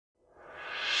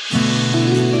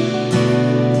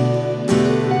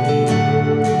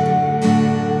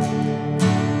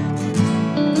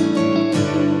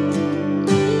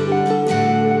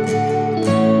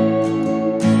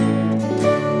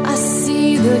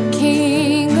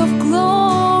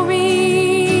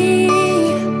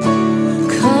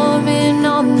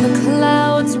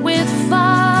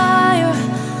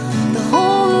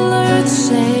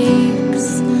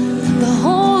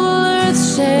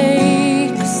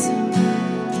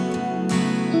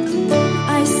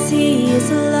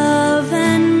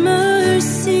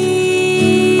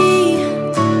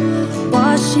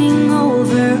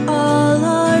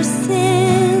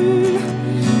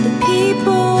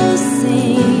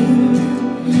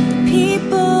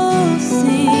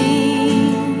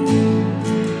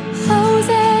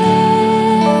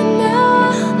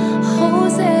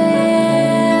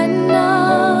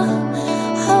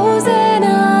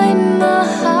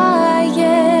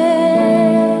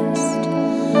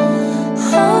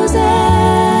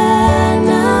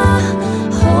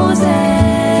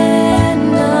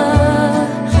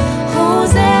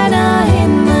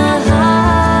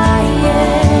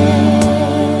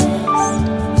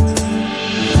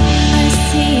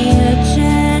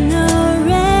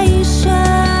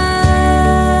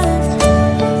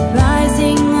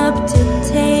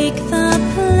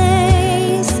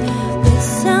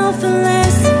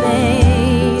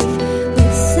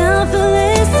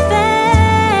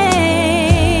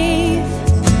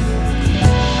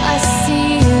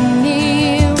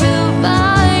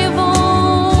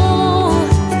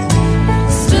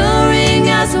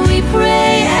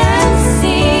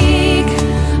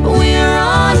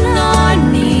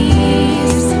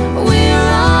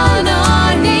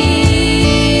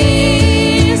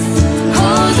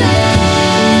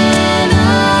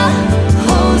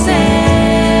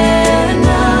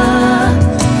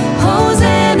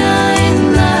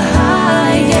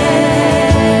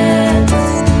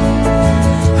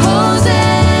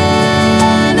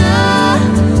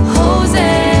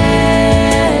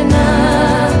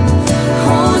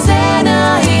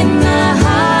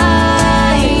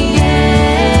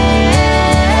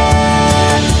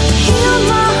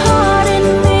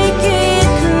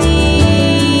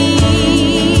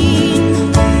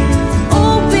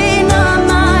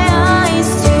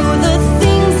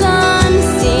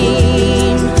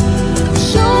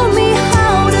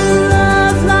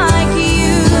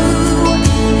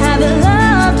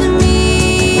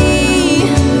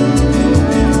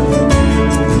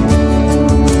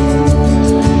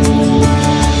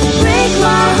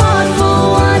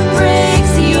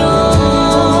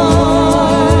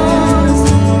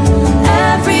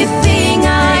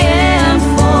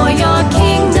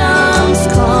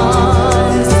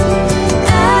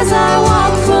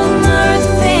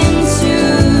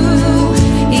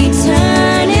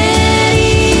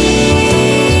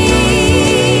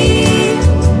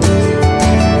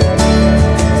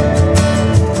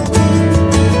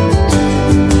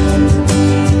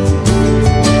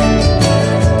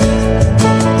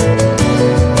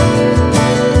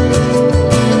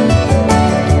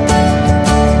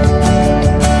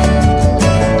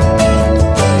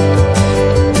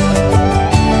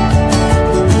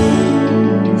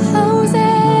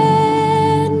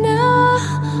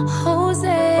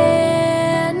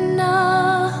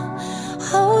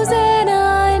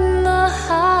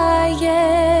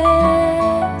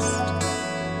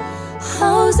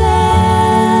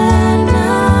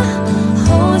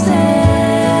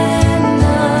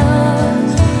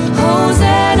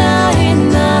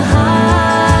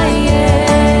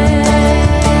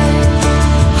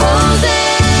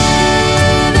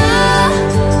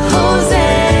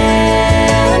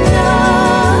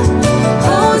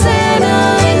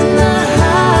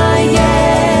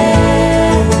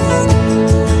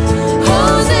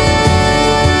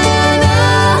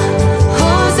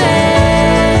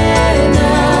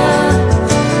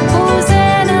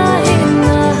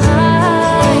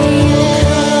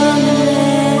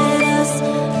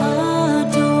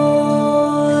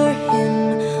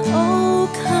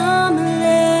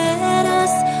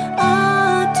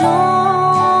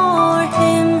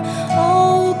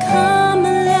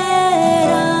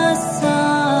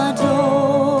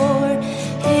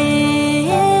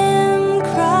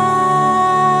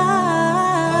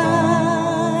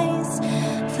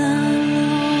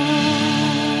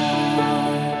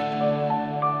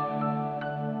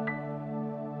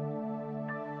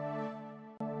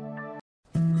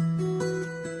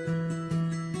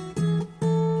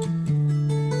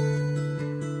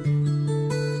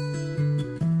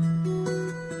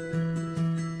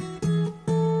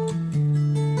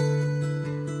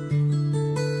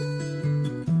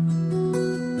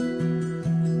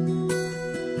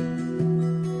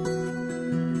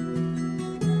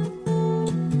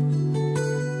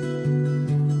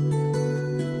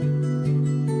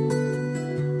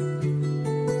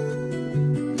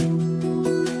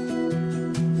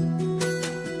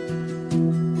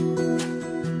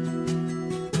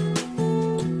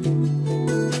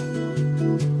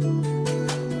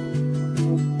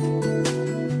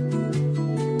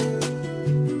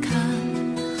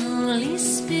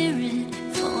Spirit,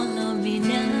 follow me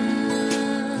now.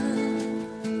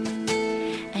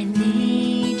 I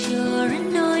need your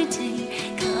anointing,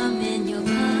 come in your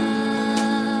power.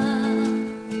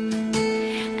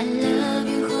 I love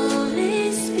you,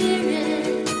 Holy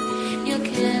Spirit, you're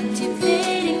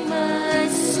captivating my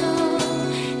soul.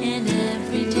 And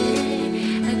every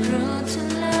day I grow to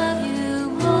love you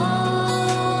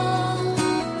more.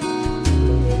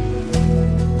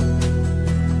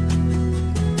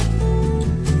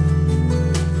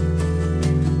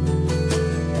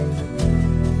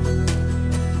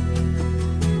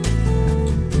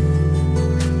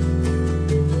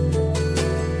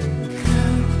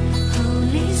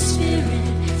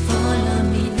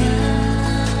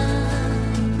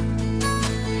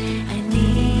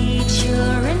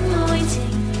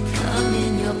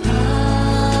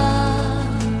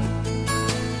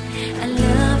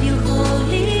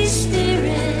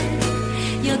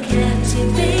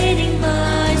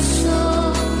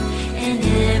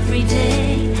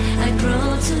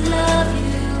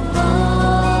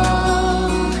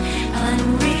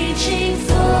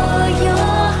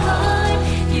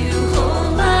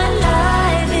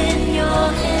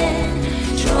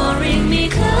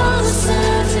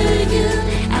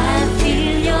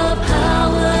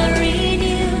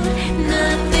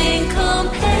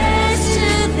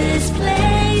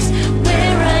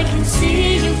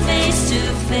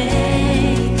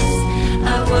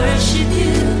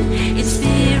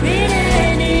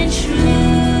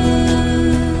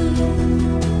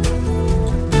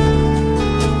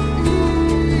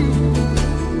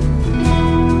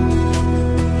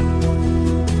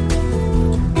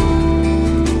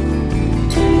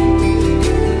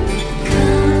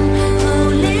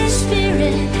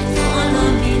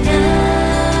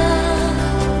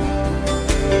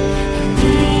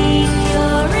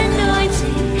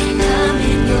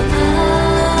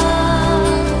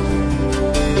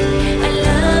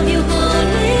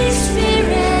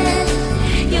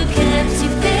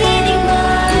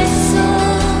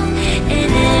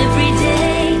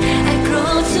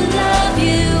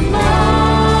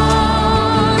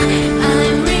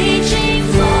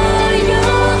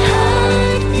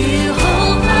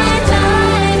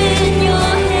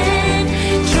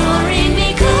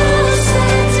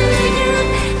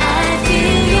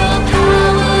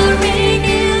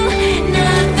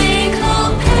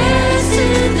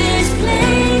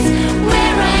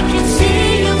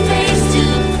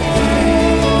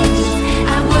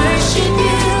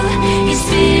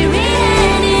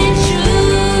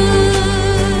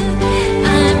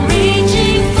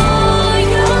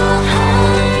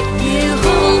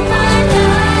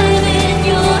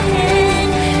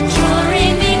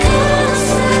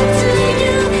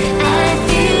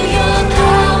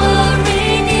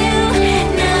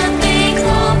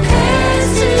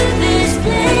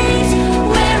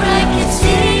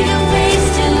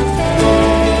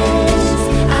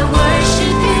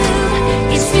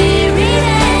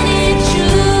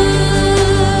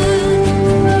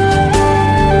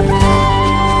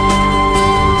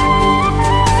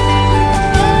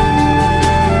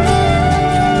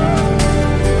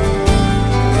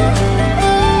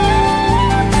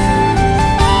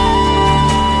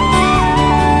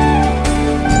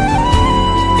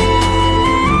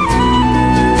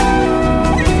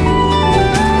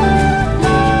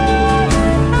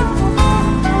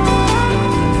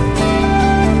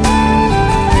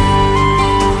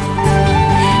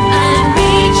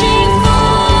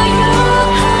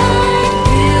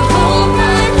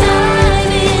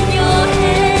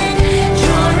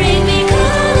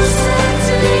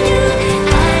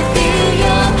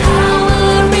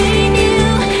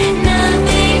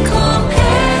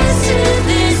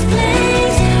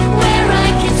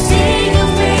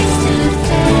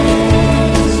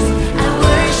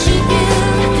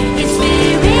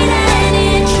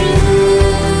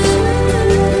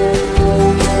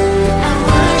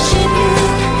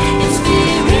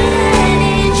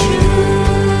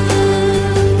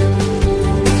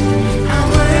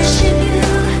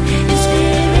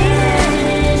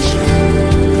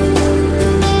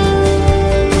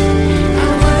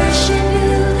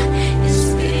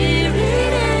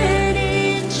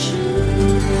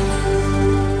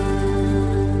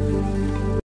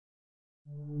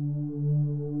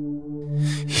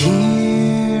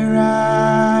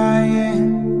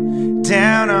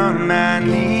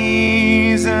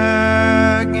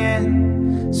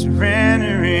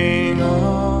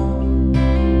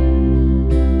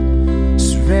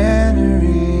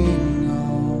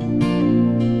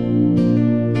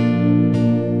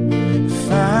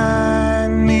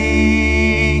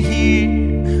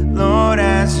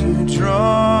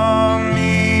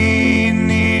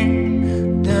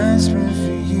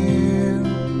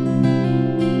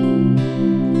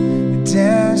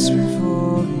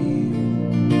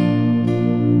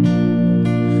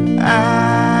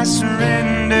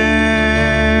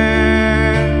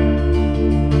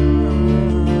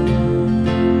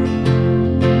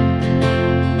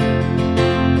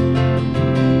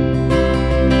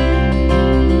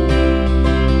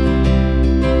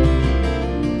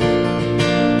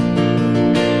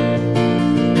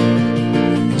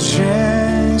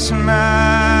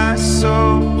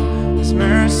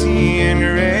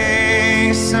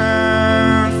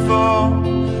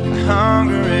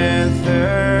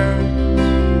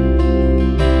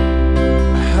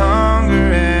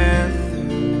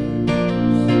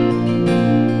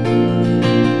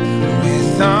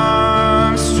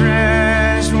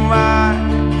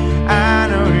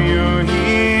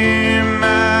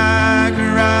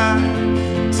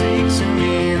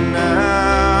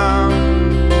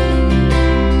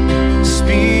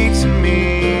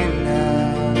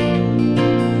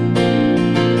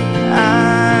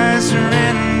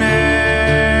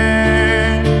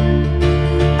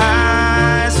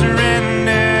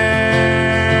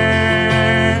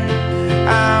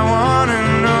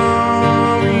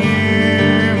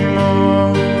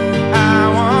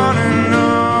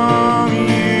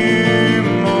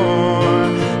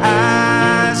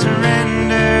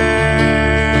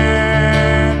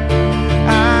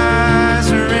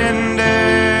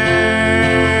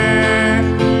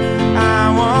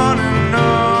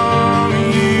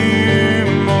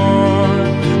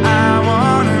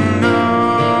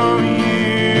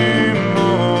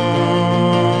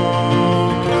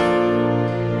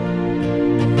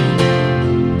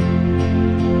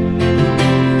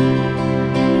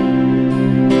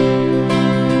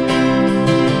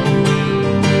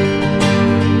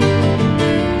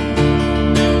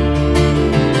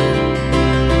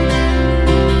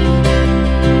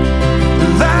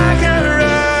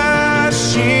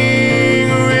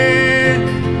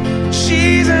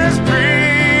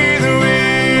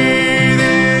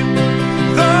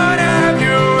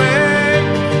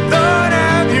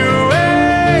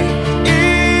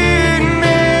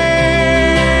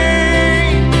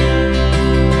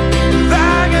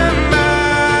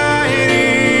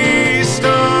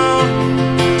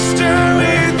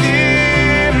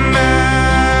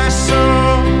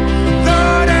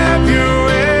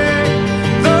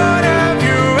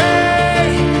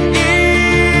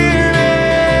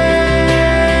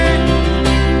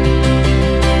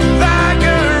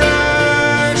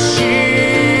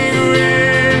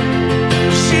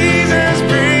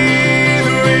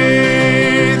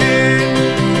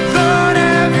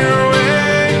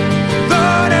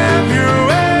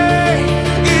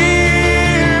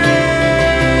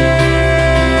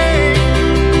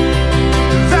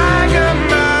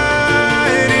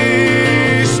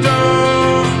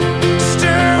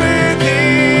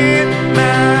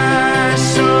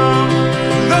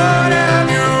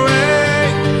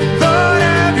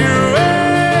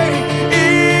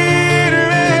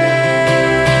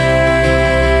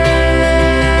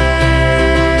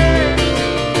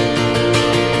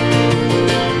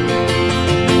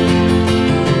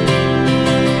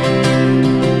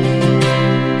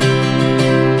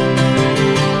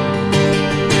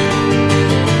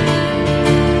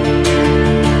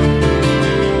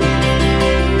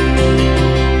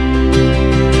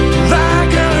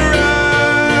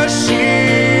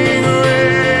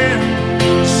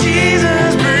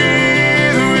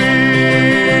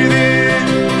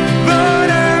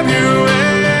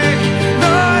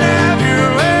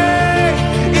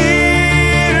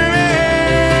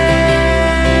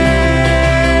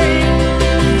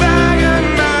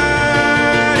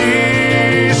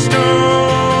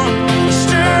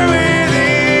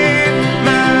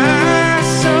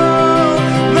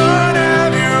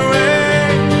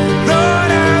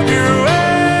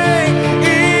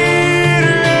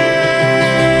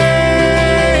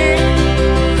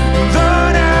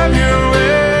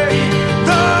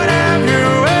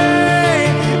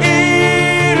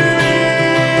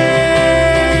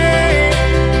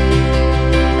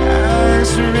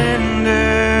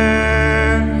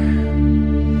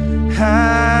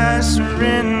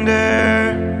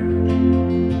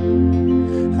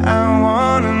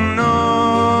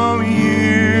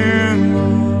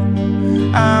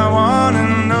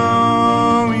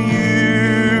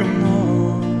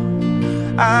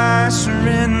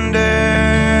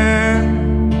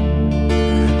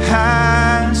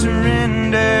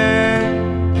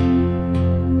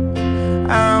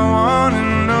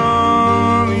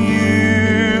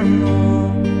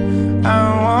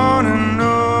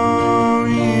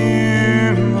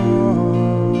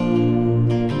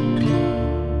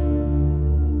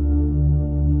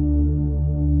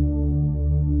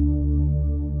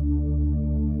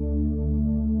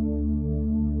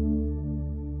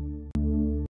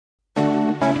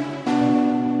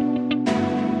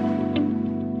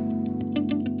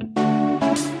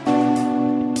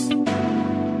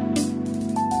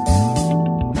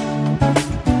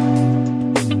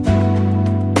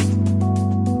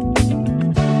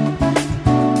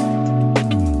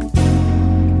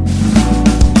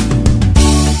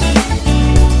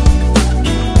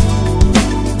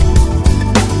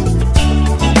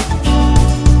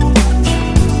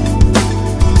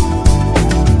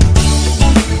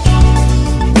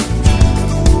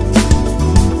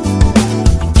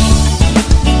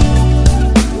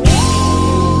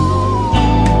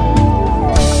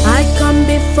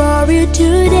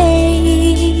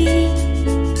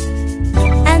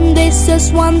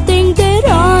 just one thing that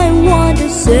I want to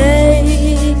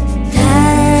say.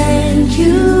 Thank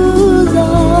you,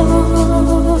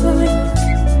 Lord.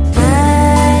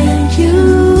 Thank you,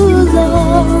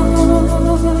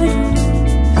 Lord,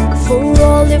 for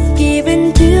all you've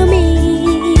given to me,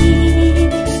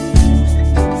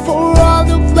 for all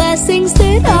the blessings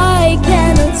that I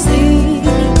cannot see.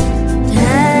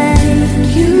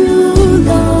 Thank you,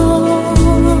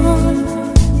 Lord.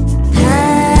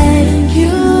 Thank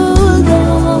you,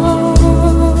 Lord.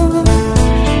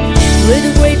 With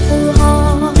a grateful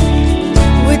heart,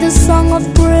 with a song of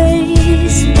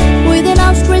praise, with an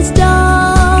outstretched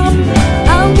arm,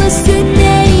 I'll bless your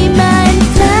name and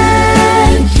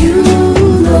thank you,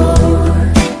 Lord.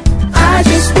 I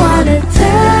just wanna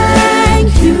thank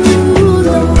you,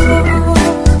 Lord.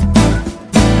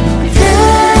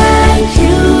 Thank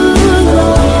you,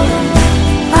 Lord.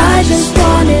 I just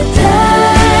wanna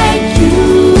thank you,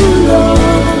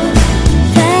 Lord.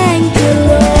 Thank you,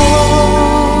 Lord,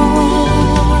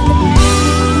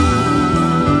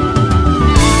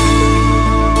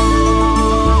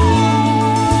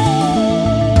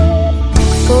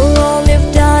 for all you've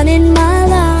done in my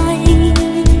life.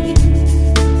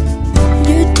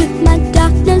 You took my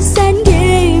darkness and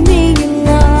gave me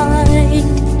light.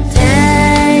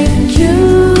 Thank you,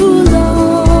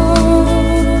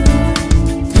 Lord.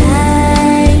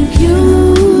 Thank you,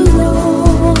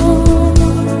 Lord.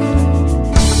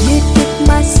 You took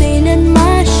my sin and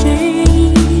my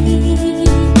shame.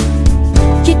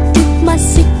 You took my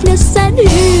sickness and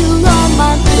healed all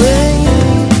my pain.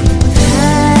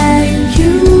 Thank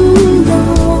you,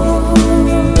 Lord.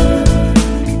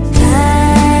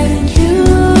 Thank you,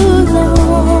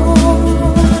 Lord.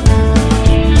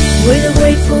 With a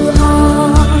grateful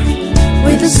heart,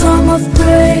 with a song of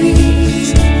praise,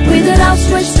 with an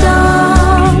outstretched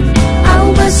arm,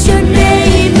 I'll bless your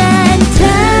name and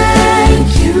thank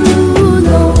you,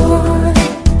 Lord.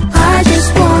 I just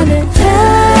wanna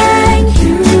thank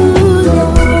you,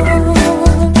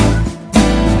 Lord.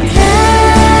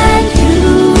 Thank you,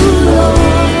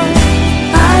 Lord.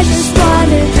 I just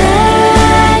wanna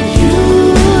thank you,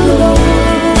 Lord.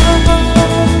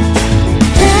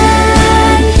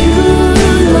 Thank you,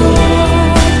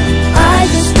 Lord. I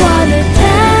just wanna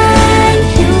thank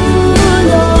you,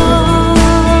 Lord.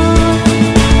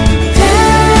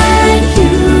 Thank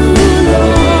you,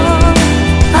 Lord.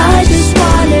 I just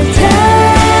wanna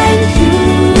thank you,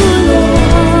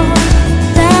 Lord.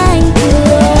 Thank you,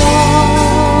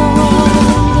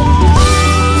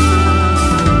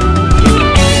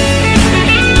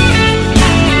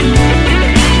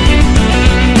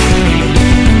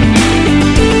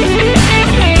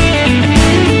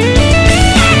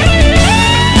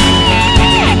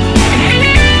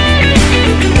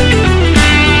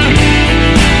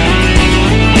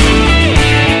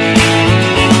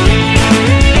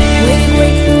 with a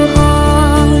grateful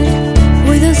heart,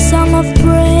 with a song of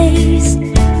praise,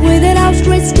 with an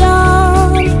outstretched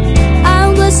arm,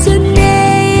 I'll bless your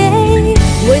name.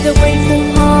 With a grateful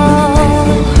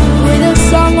heart, with a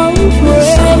song of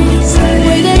praise,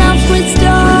 with an outstretched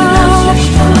arm,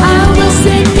 I'll bless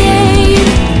your name.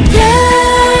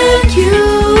 Thank you,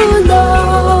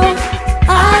 Lord.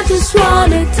 I just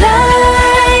wanna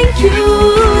thank you,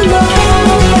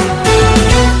 Lord.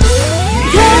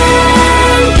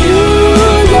 Thank you,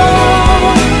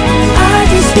 Lord. I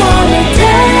just wanna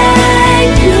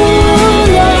thank you,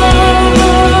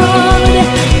 Lord.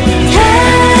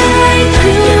 Thank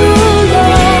you,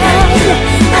 Lord.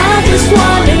 I just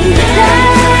wanna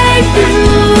thank you,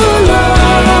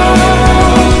 Lord.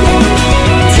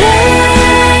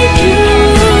 Thank you,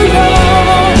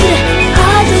 Lord.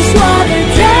 I just wanna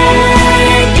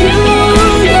thank you,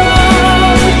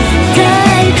 Lord.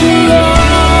 Thank you, Lord.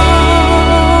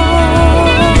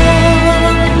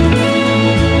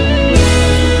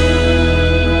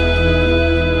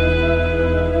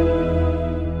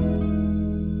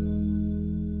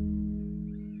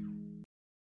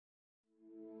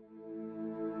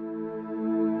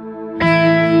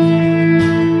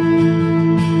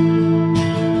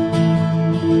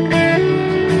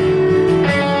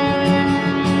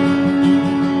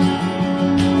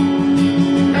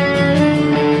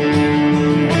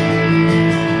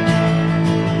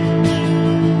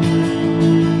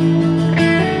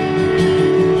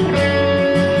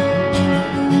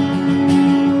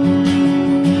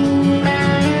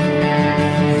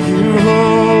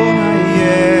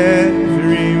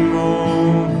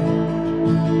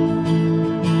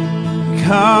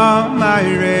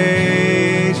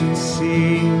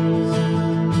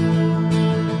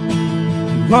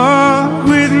 Walk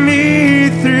with me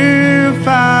through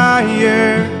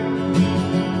fire.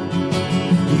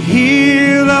 Hear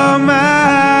all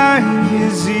my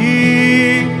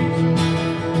disease.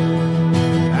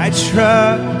 I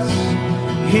trust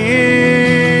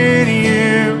in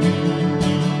you.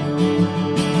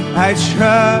 I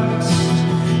trust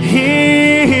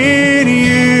in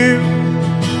you.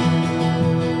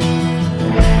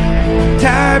 And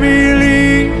I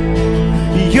believe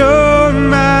you're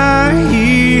my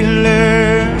healer.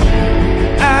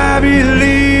 I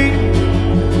believe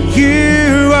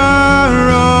you are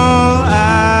all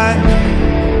I need.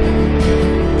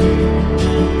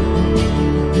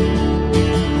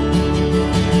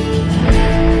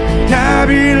 I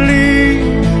believe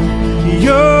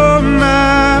you're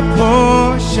my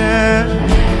portion.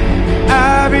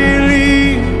 I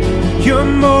believe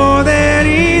you're more than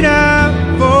enough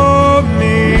for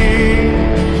me.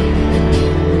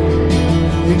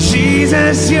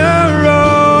 Jesus, you're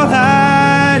all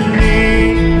I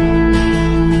need.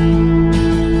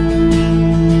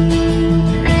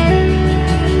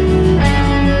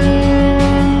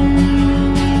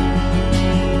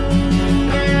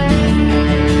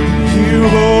 You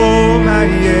hold my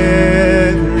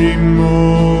every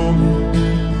moment.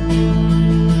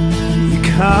 You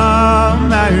calm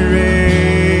my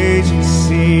raging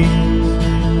seas.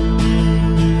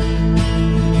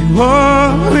 You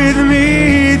walk with me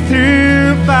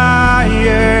through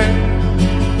fire.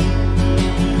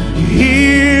 You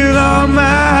heal all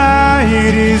my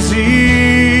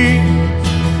disease.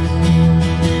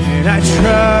 And I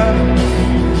trust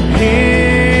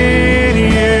in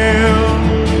you.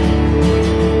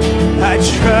 I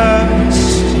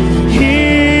trust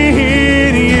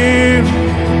in you.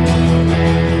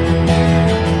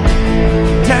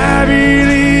 And I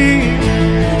believe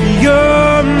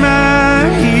you're my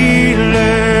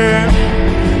healer.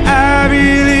 I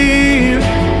believe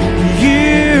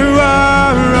you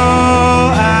are all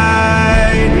I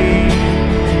need.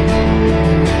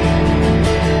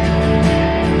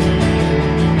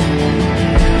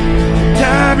 And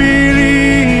I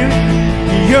believe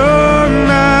you're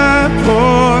my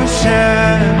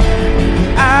portion.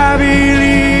 I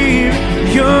believe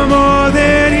you're more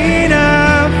than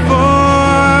enough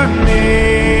for me.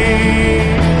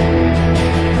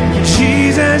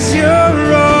 Jesus, you're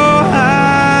all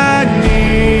I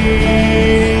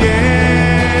need. Yeah.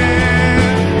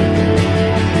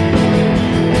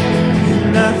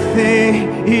 Nothing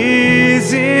is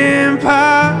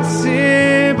impossible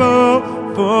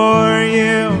for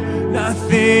you.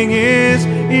 Nothing is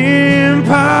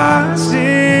impossible.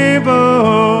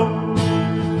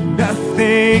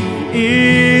 Nothing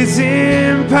is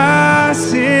impossible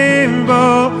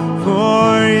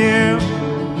for you.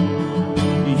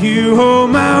 You hold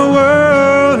my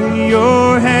world in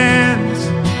your hands.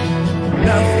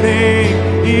 Nothing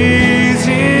is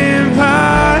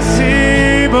impossible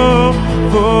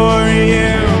for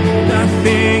you.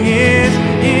 Nothing is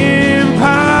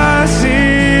impossible.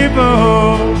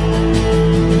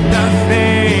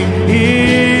 Nothing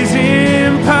is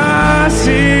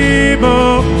impossible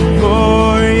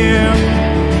for you.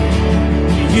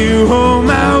 You hold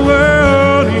my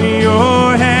world in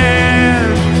your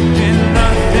hand, and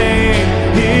nothing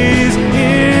is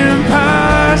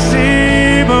impossible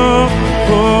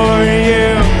for you.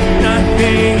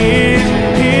 Nothing is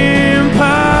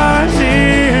impossible.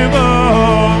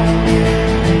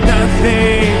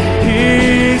 Nothing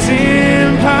is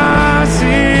impossible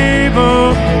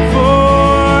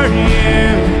for you.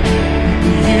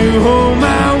 You hold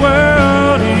my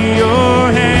world in your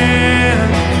hand.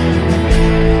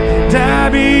 And I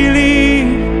believe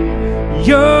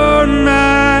you're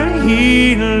my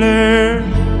healer.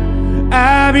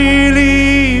 I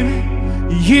believe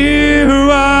you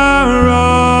are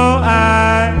all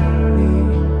I need.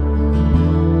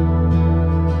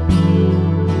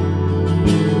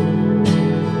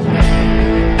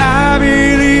 I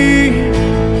believe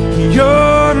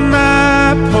you're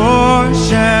my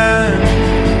portion.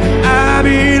 I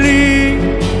believe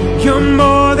you're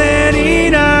more than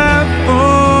enough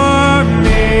for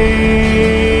me.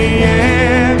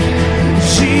 Yeah.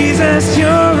 Jesus, you're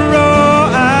all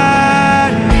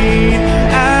I need.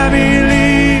 I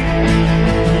believe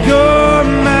you're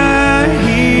my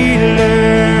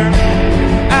healer.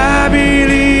 I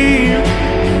believe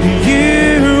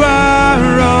you are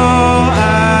all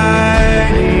I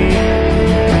need.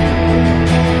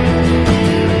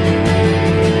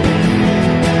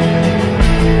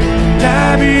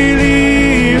 I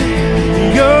believe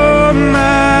you're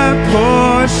my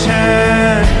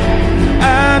portion.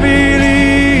 I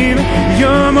believe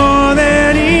you're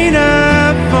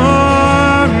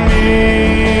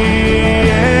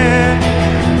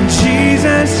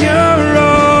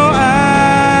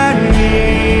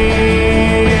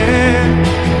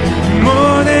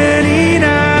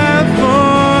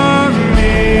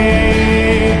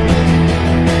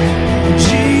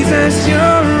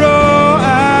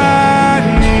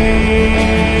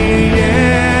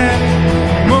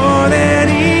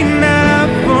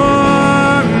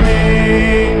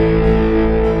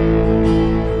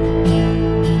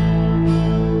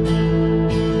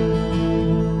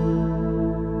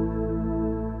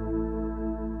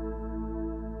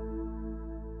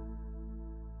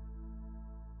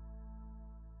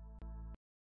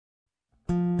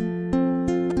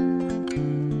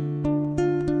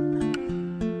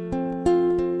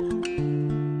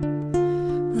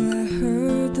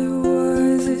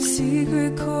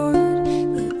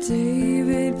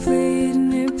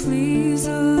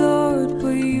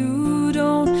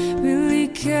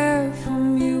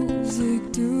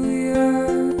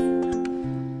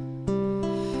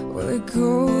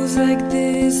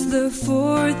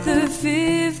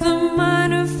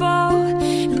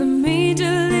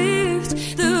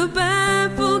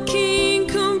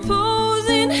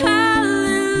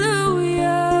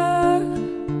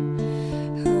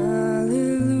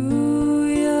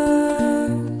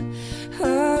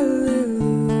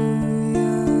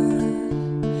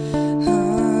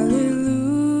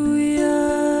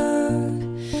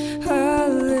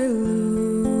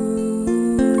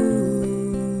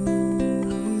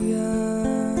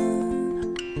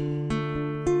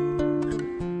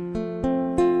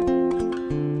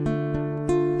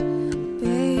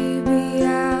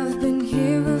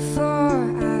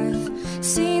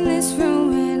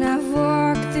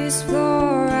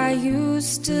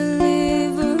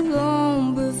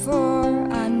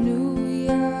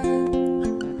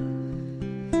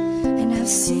I've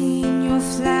seen your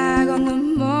flag on the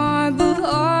marble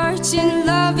arch, and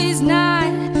love is not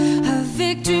a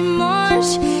victory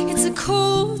march. It's a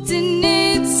cold and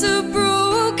it's a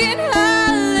broken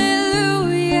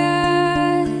hallelujah.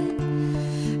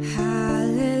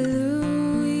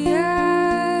 Hallelujah.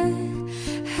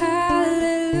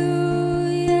 Hallelujah.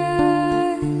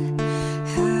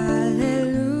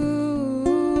 Hallelujah.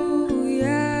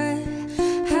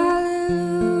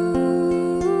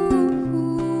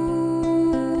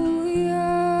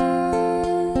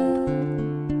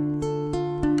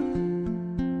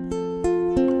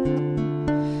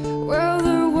 Well,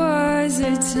 there was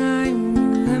a time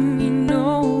you let me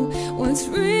know what's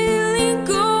really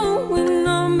going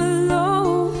on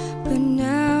below, but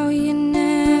now you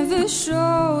never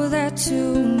show that to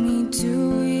me,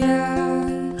 do ya?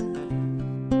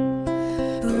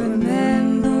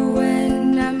 Remember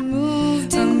when I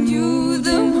moved and you,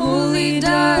 the holy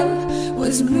dove,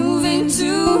 was moving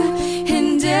too,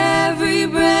 and every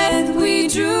breath we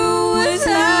drew was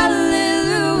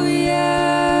hallelujah.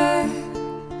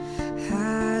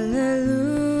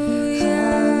 Hallelujah.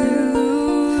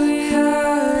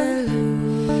 Hallelujah.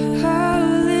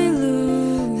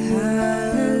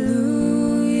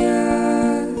 Hallelujah.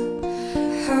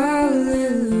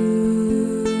 Hallelujah.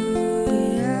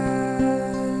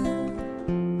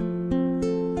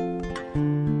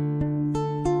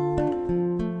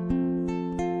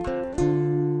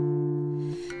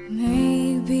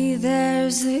 Maybe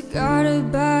there's a God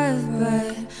above,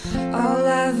 but all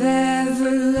I've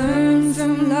ever learned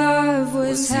from love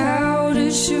was how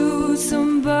to shoot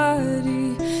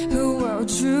somebody who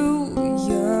outdrew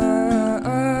you.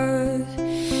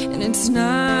 And it's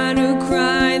not a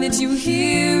cry that you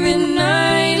hear at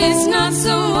night, it's not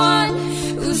someone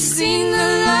who's seen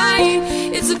the light.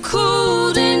 It's a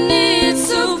cold and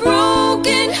it's a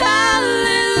broken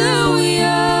hallelujah.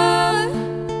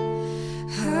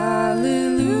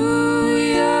 Hallelujah.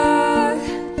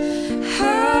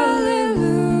 Hallelujah.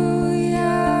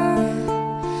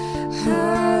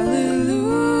 Hallelujah.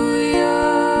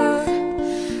 Hallelujah.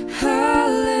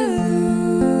 Hallelujah.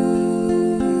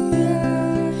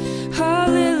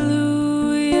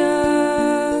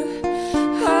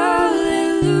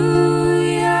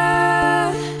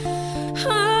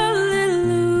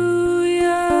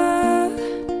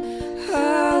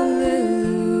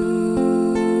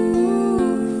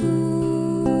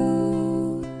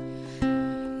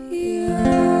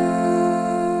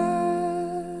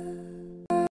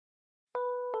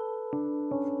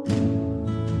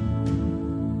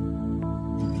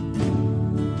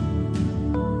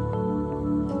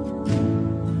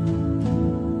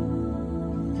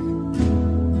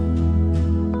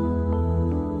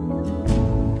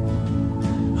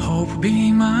 Hope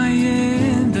be my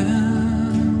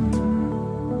anthem,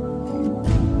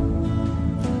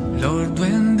 Lord,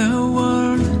 when the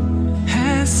world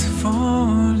has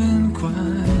fallen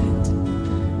quiet,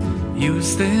 you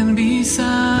stand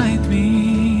beside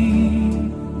me.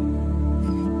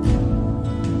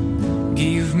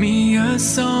 Give me a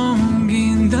song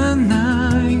in the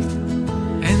night,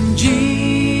 and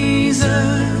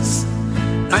Jesus,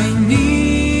 I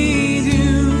need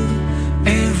you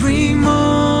every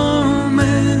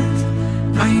moment.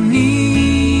 I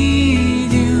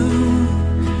need you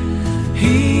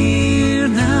here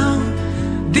now.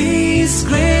 This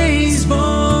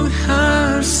graceful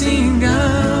heart sing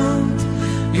out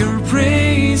your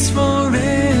praise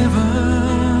forever.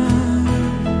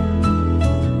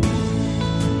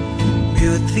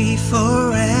 Beauty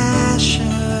for ashes,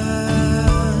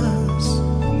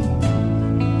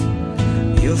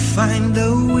 you find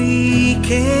the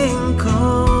weak and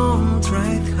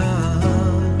contrite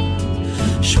heart,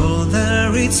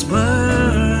 shoulder its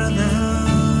burdens,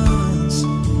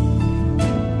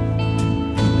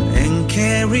 and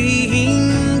carry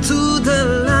into the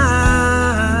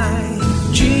light.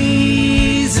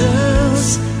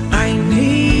 Jesus, I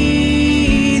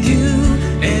need you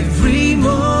every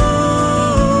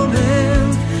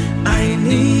moment. I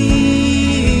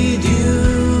need you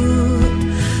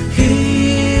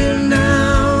here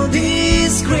now.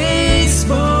 This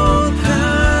graceful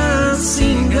heart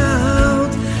sing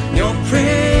out your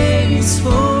praise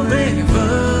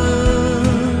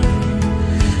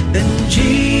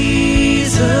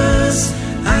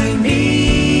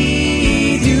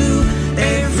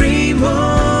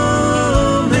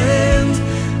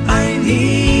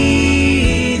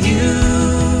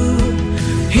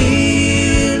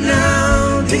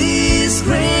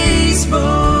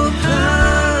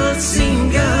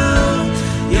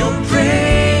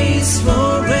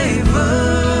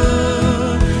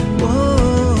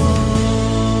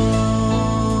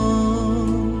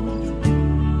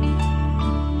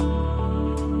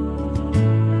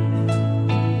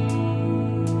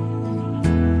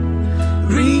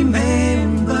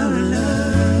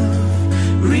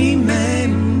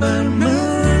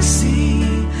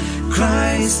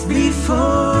Christ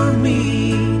before me,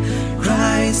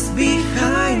 Christ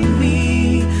behind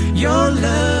me. Your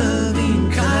loving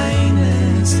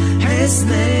kindness has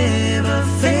never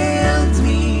failed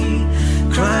me.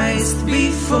 Christ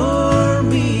before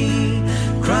me,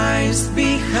 Christ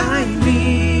behind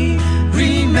me.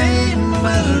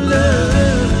 Remember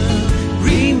love,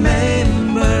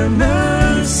 remember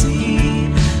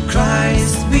mercy.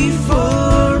 Christ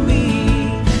before me,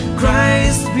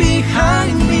 Christ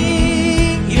behind me.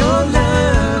 Your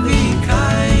loving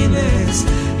kindness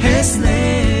has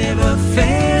never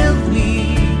failed me.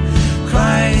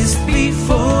 Christ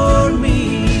before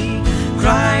me,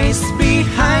 Christ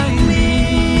behind me.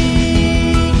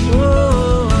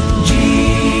 Oh,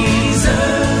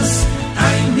 Jesus,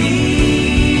 I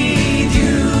need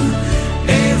you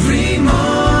every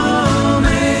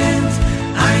moment.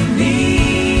 I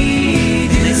need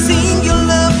you. Sing your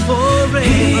love forever.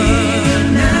 Here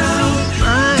now,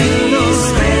 this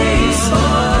grace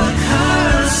for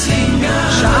cursing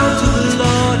God. Shout to the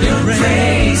Lord your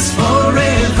praise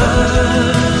forever.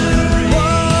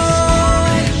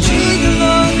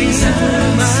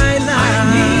 Jesus, I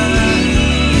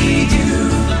need you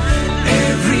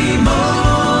every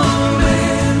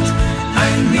moment. I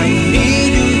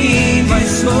need you in my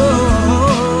soul.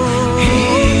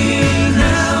 Here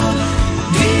now,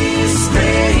 this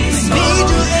praise need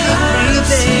you every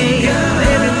day,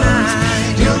 every night.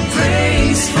 Your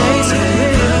praise forever.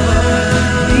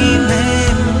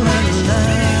 Remember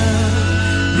love,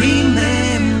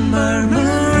 remember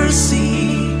mercy.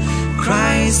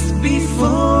 Christ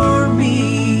before me,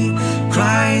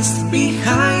 Christ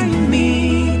behind me.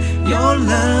 Your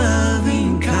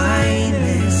loving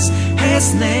kindness has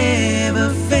never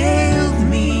failed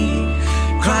me.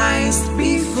 Christ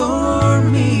before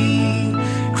me,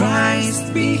 Christ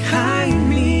behind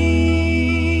me.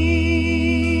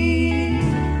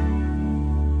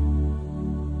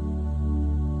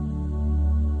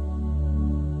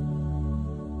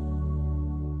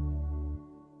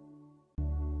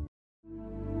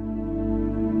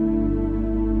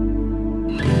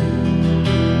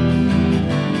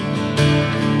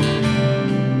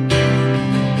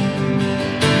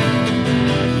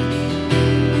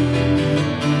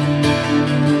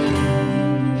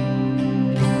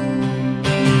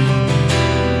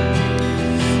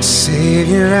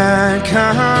 Savior, I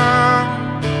come,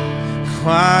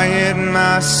 quiet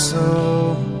my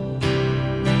soul.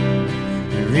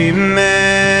 Remember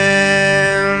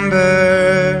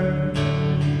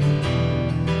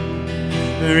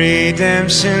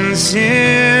redemption's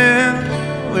hill,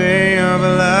 where your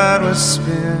blood was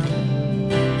spilled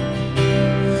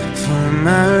for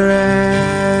my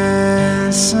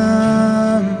ransom.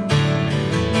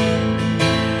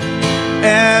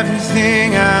 Everything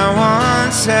I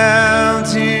once held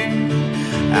dear,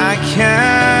 I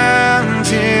count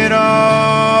it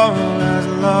all as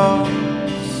lost.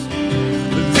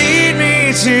 Lead me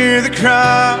to the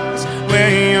cross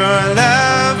where your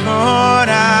love poured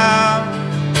out,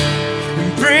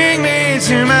 and bring me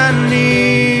to my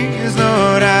knees,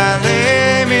 Lord, I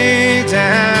lay me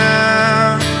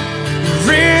down.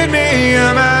 Rid me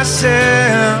of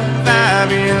myself, I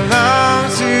belong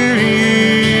to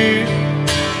you.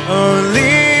 Oh,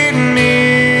 lead me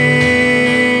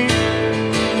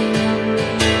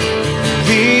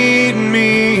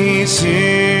to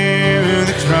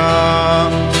the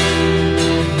cross.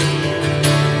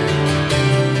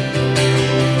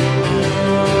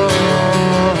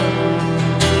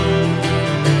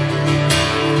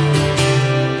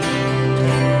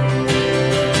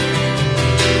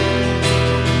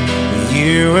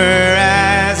 You were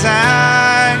as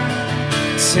I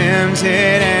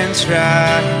tempted and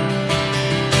tried.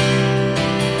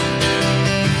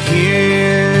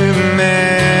 Human,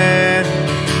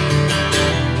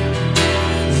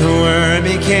 the Word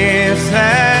became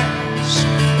flesh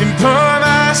and bore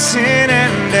my sin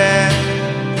and death.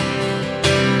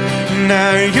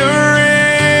 Now you're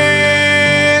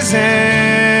risen.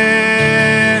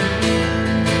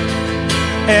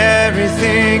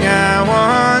 Everything I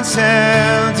once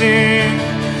held dear,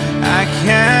 I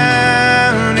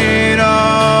count it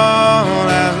all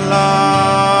as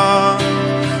lost.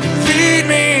 Lead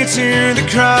me to the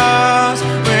cross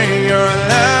where your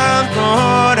love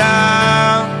poured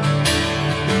out.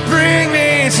 Bring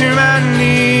me to my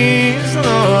knees,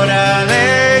 Lord, I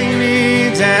lay me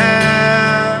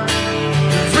down.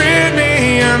 Rid me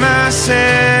of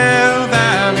myself, I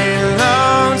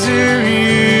belong to you.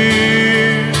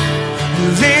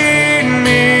 Lead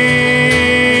me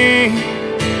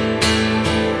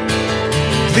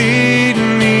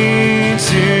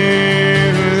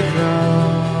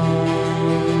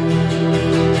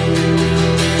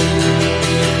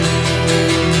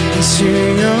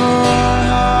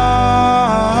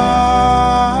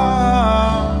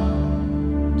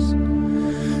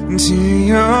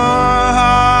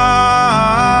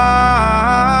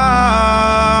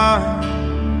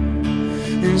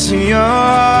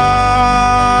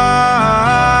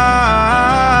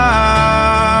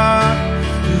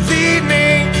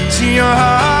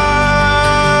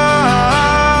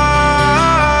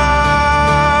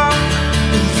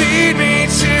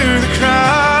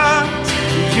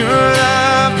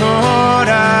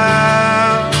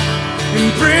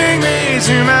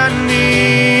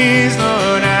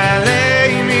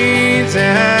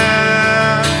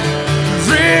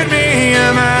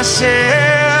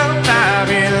myself, I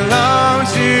belong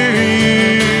to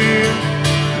you.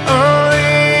 Oh,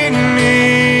 lead me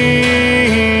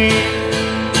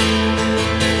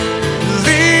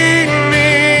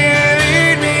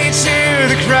to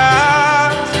the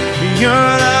cross. Your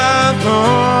love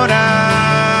poured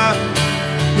out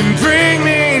and bring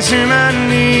me to my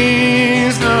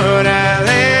knees. Lord, I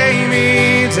lay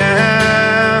me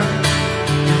down.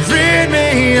 Rid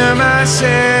me of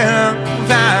myself,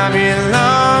 I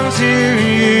belong to you.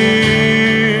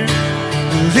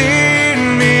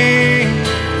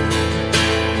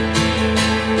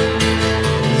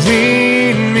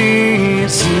 Lead me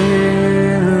to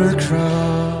the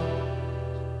cross.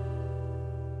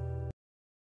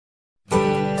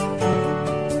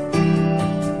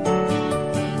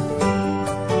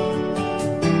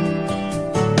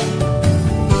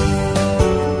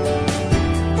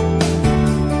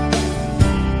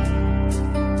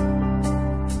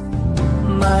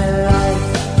 My life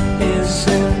is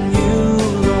in you,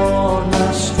 Lord.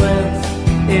 My strength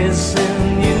is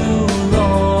in you,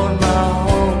 Lord. My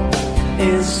hope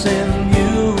is in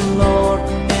you, Lord.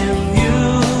 In you,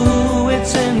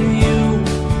 it's in you.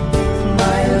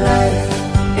 My life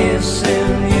is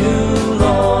in you,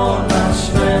 Lord. My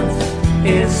strength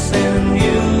is in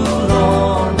you,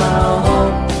 Lord. My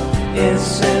hope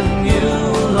is in you,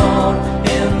 Lord.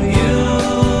 In you,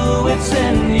 it's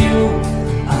in you.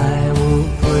 I will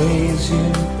praise you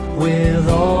with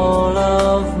all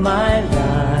of my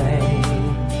life.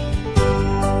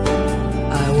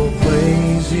 I will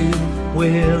praise you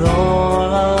with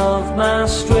all of my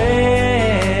strength.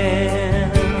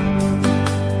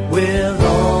 With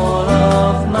all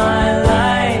of my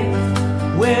life,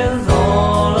 with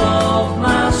all of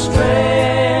my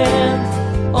strength,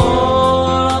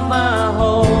 all of my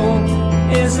hope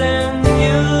is in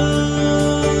you.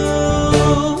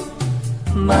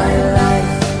 My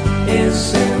life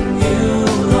is in you,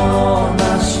 Lord.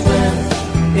 My strength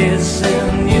is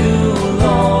in you,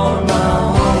 Lord. My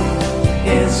hope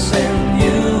is in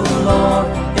you, Lord.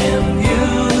 In you,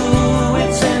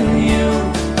 it's in you.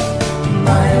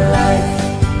 My life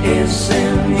is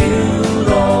in you,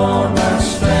 Lord. My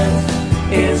strength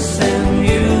is in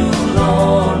you,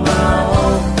 Lord. My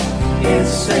hope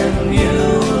is in you,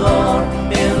 Lord.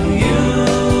 In you,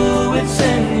 it's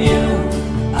in you.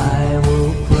 I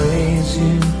will praise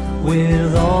you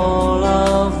with all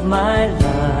of my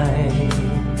life.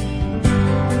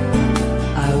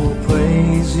 I will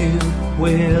praise you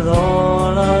with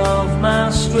all of my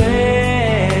strength.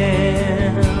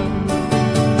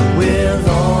 With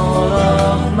all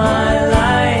of my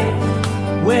life,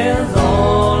 with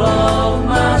all of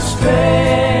my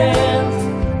strength,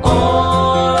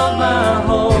 all of my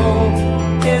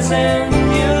hope is in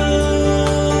you.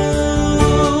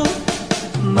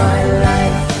 My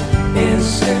life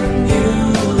is in you,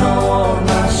 Lord.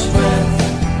 My strength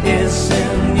is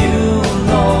in you,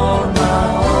 Lord. My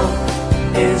hope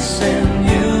is in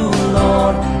you,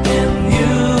 Lord. In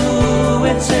you,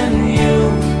 it's in you.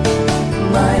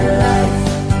 My life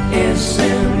is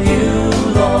in you,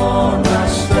 Lord. My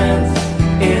strength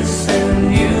is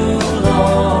in you,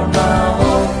 Lord. My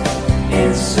hope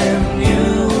is in you,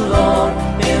 Lord.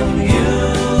 In you,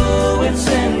 it's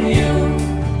in you.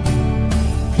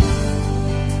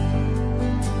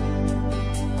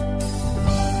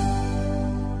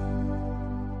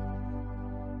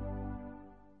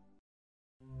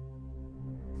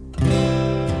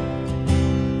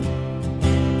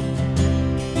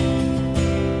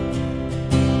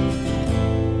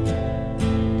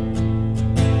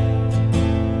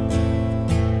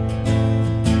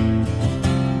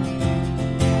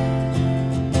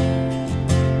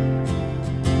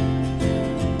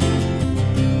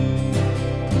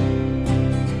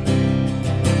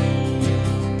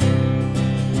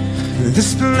 The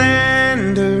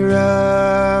splendor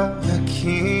of a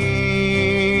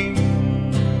king,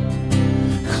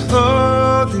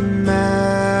 clothed in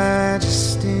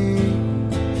majesty.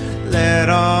 Let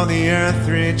all the earth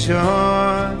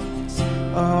rejoice,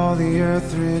 all the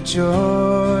earth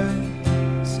rejoice.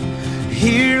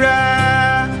 He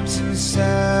wraps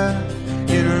himself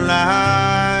in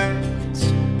light,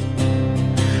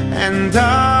 and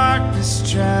darkness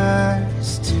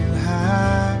tries to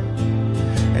hide,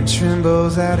 and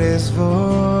trembles at his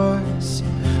voice,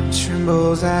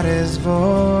 trembles at his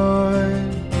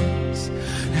voice.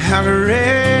 How great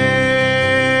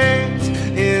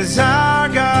is our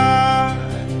God?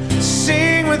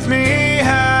 Sing with me,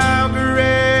 how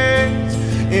great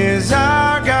is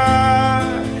our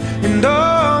God? And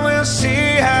oh, we'll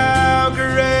see how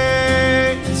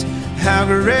great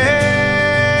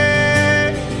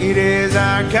is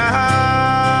our God.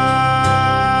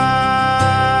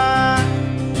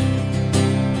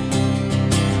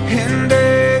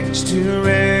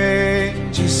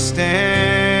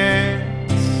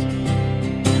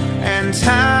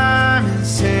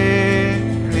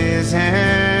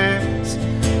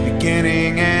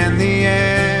 beginning and the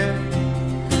end,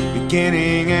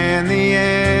 beginning and the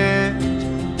end.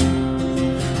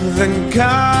 The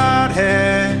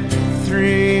Godhead,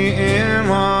 three in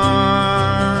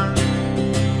one.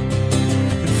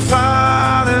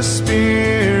 Father,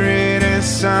 Spirit, and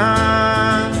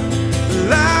Son,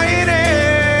 Lion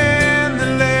and the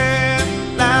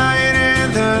Lamb, Lion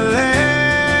and the Lamb.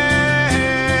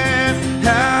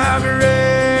 How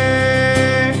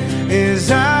great is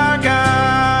our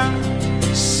God?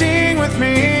 Sing with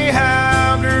me,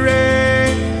 how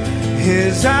great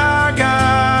is our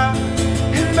God?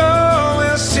 And oh,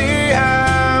 we'll see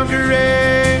how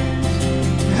great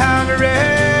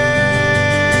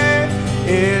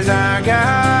is our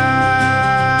God.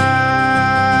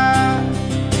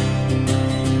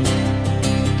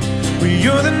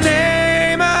 You're the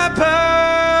name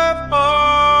above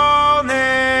all names,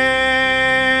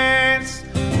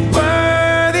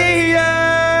 worthy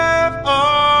of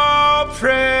all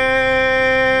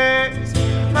praise.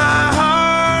 My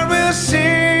heart will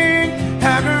sing,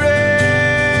 how great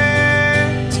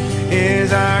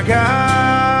is our God.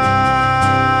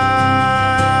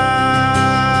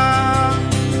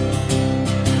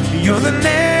 You're the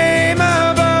name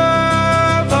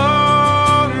above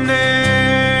all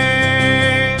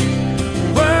names,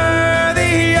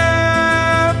 worthy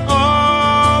of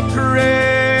all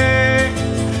praise.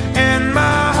 And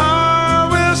my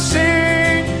heart will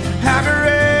sing, how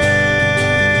great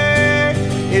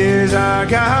is our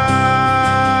God.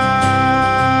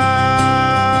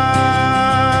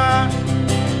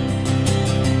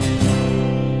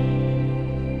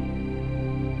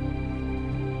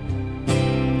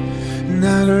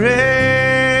 How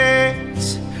great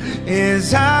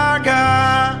is our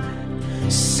God?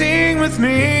 Sing with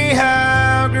me,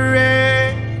 how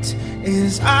great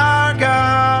is our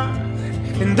God?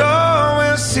 And oh,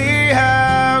 we'll see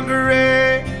how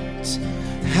great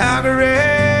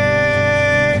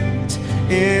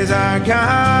is our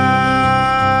God.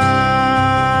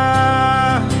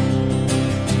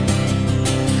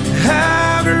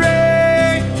 How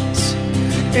great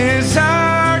is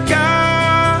our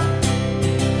God?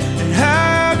 And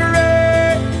how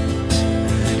great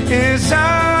is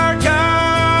our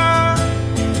God?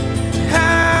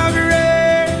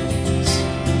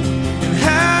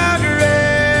 How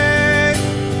great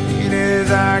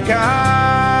is our God?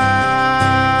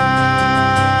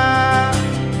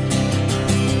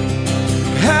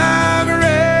 How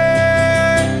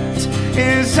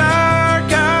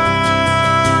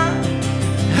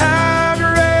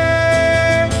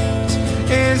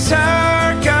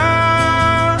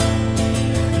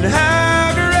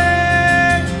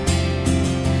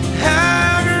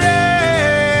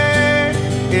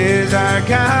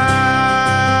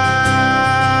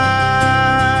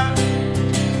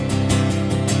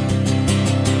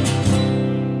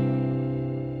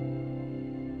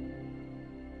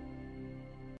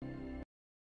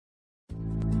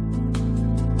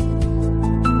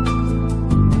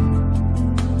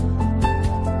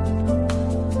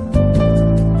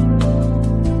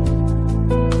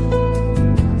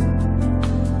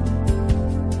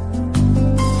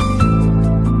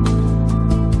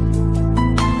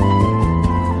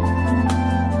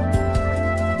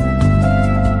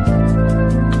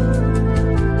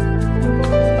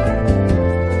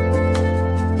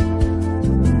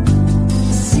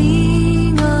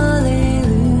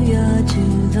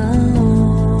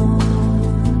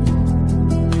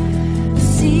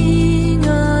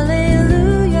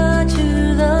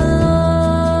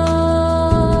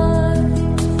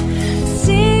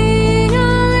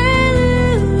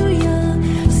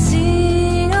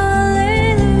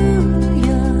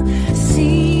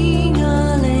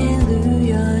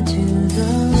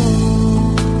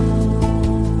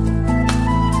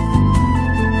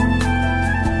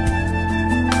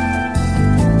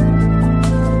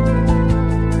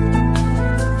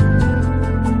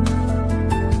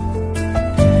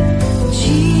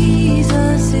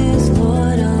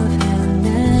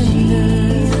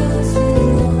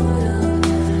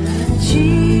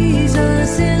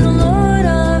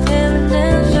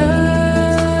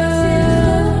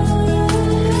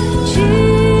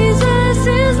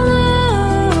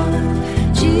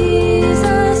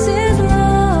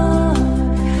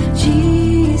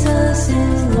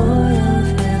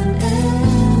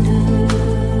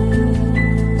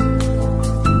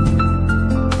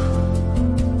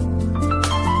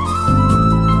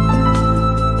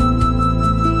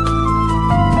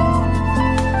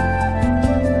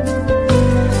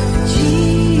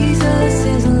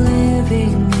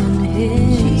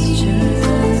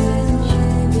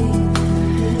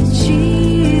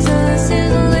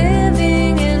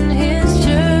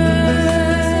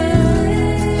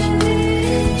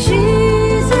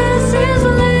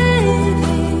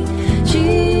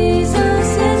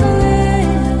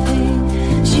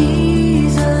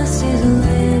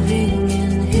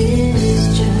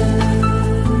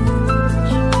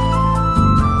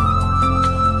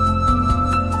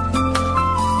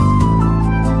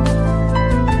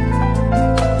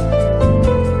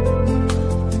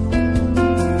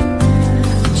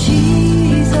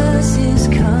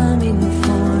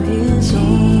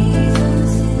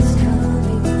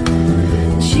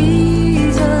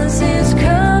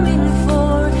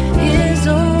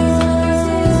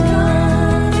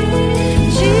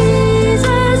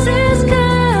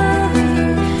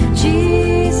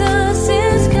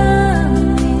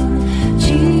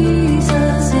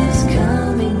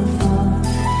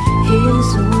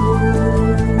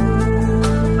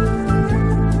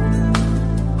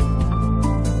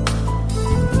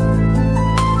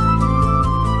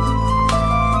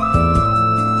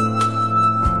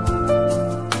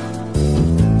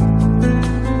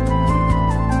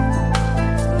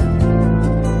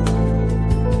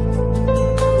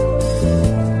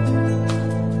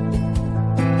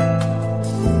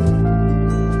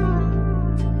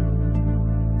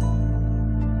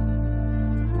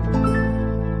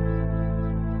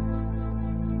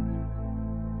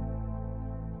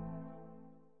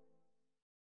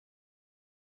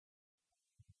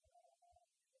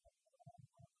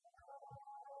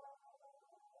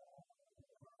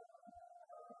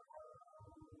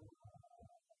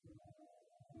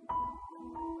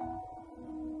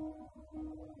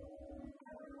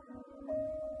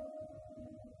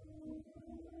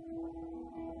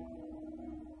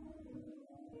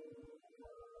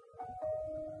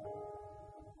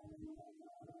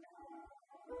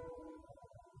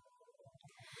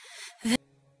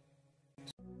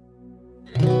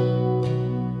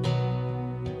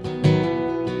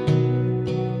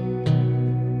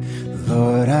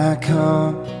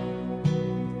come,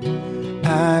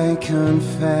 I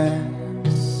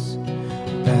confess,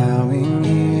 bowing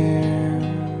here,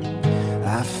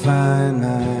 I find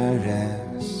my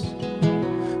rest.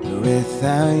 But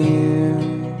without you,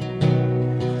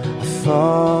 I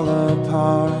fall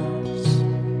apart.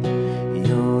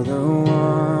 You're the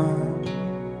one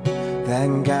that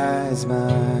guides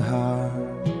my heart.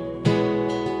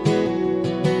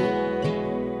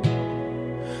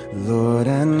 Lord,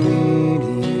 I need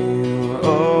you,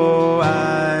 oh,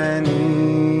 I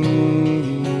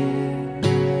need you.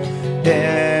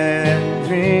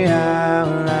 Every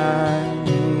hour I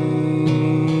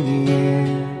need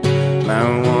you. My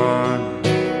one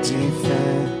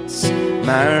defense,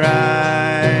 my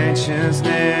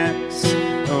righteousness,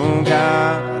 oh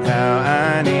God, how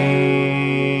I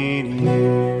need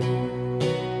you.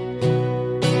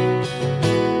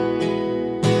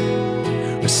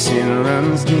 Where sin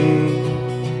runs deep,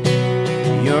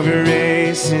 your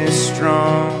grace is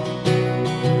strong.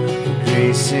 Where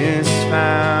grace is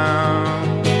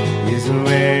found is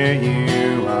where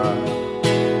you are.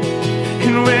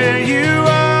 And where you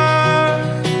are,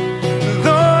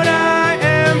 Lord, I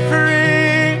am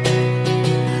free.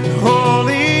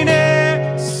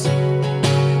 Holiness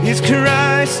is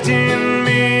Christ in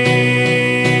me.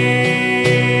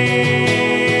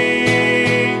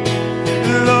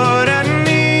 Lord, I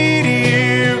need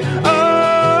you.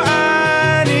 Oh,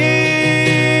 I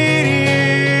need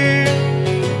you.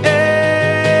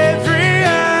 Every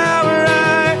hour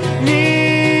I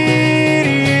need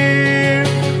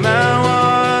you. My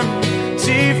one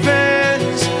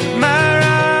defense, my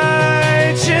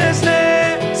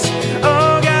righteousness.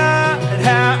 Oh God,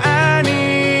 how I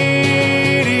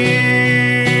need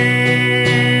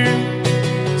you.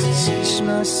 So teach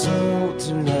my soul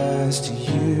to rise to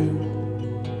you.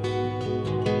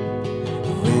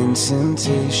 When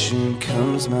temptation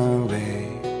comes my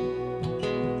way,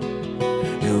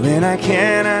 and when I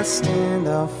cannot stand,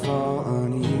 I'll fall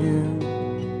on you.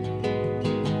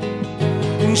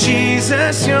 And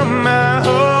Jesus, you're my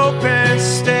hope and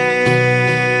stay.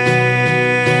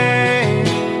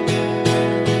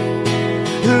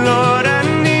 Lord, I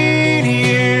need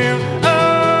you.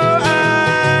 Oh,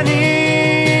 I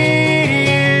need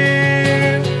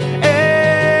you.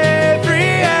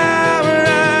 Every hour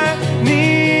I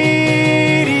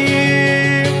need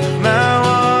you.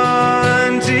 My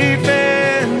one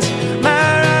defense,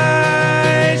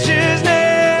 my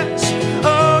righteousness.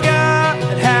 Oh God,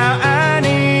 how I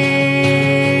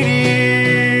need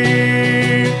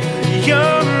you.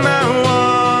 You're my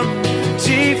one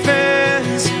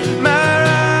defense,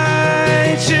 my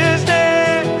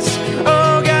righteousness.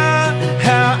 Oh God,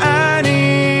 how I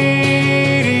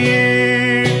need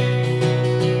you.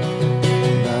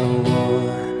 My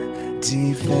one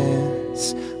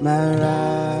defense, my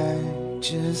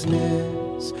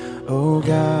righteousness. Oh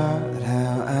God,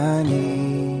 how I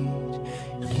need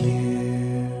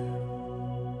you.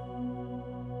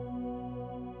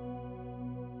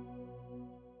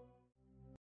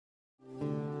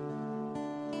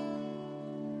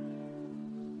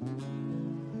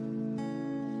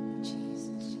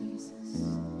 Jesus, Jesus.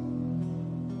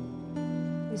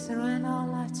 We surrender our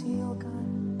life to you,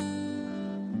 God.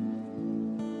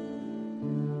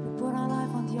 We put our life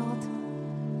on the altar.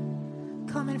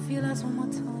 Come and feel us one more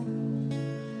time.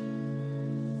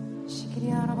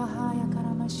 Shikiriarabahaya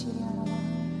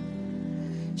karamashiriarabahaya.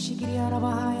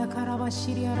 Shikiriarabahaya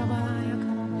karabashiriarabahaya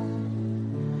karabahaya.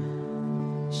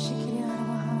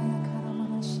 Shikiriarabahaya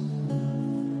karamamashi.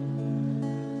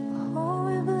 Oh,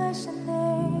 we bless your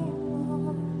name,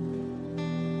 Lord.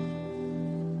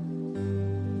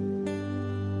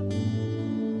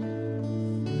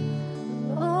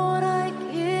 Lord, I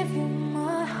give you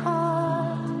my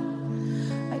heart.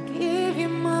 I give you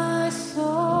my soul.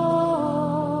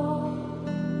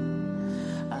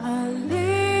 I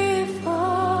live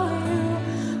for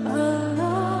you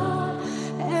alone.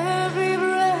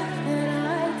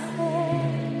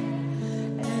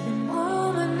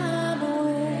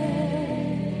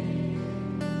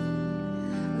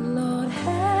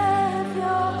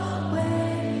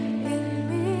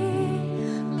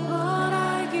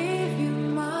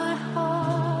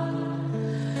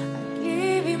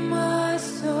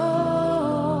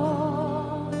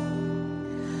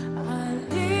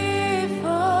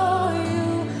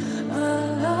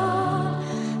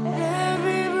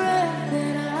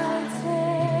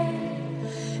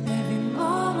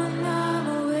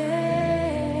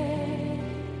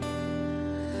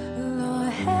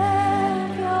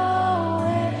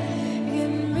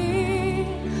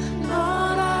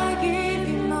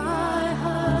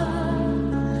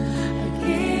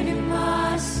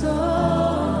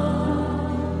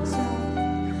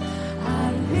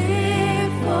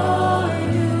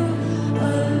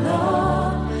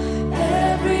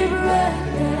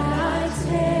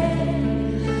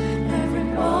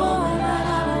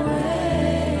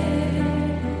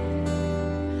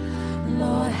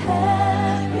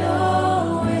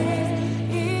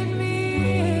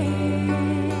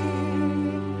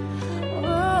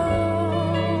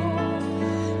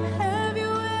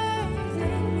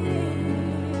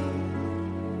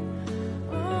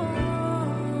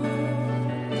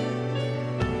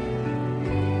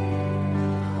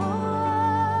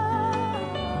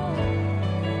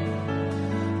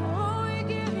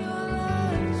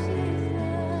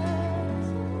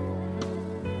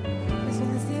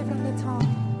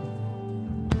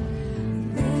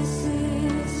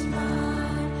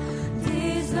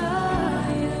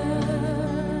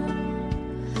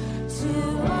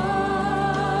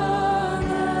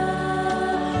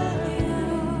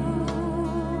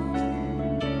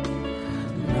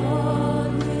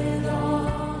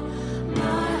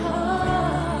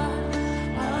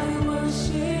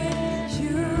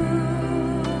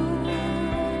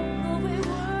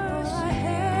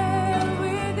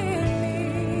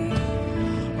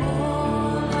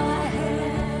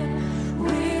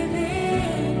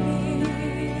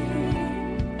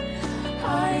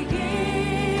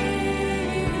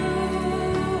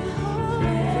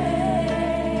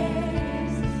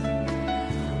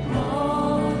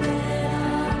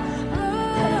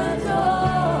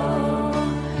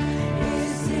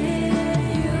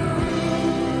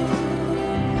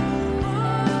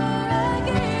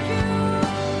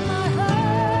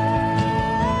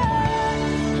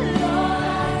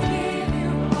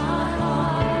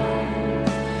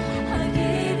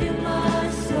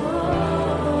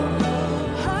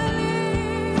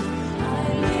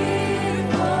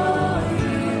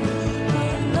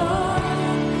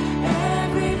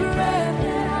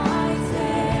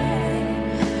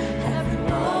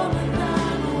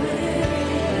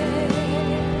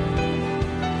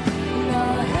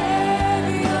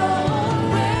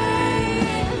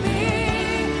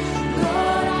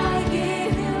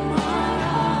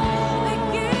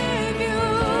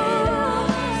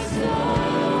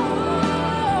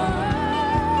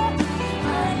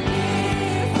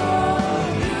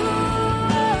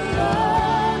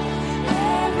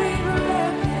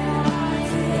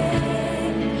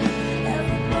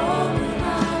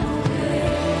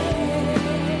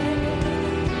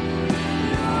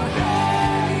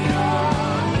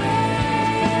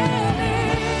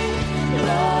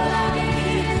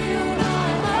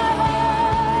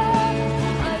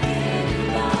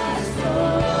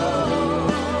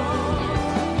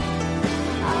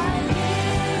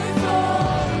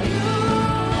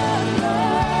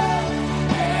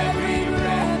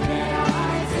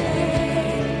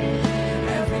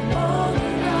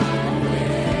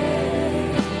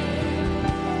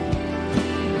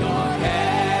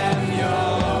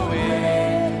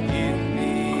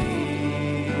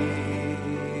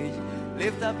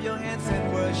 Lift up your hands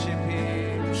and worship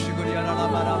Him.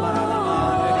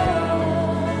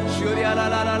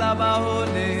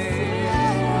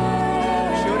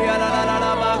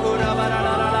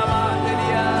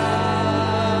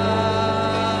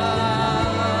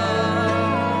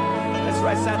 That's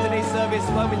right, Saturday service,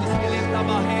 why we just lift up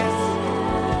our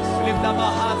hands, lift up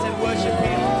our hearts and worship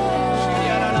Him.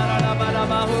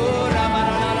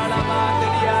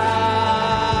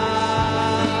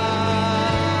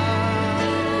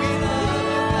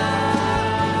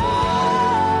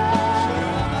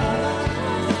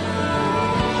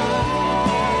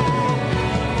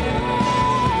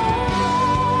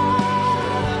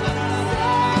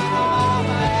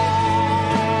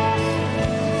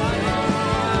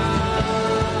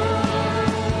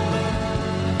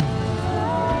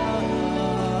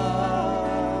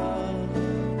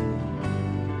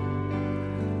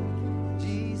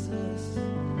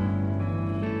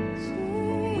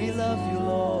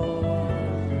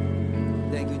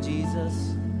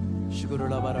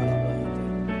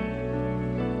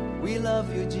 We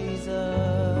love you, Jesus.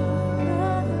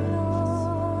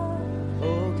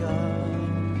 Oh God.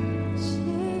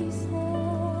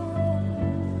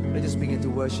 Let's just begin to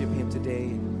worship Him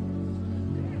today.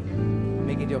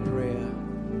 Make it your prayer.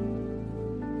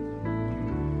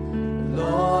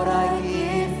 Lord, I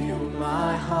give you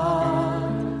my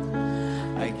heart.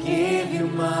 I give you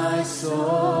my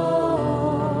soul.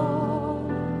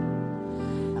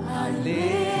 I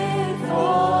live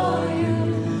for you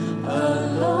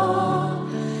alone.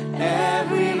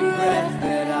 Every breath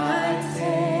that I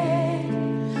take,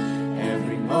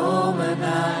 every moment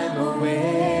I'm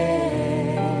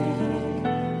awake.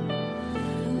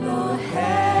 Lord,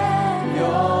 have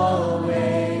your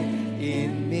way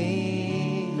in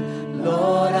me.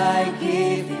 Lord, I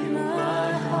give you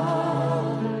my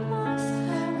heart.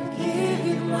 I give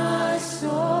you my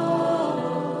soul.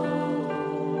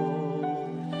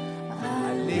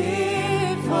 I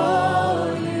live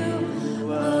for you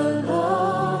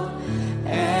alone.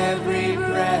 Every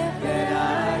breath that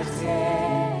I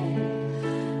take,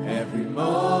 every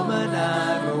moment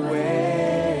I'm awake.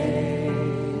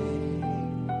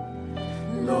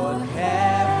 Lord,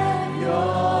 have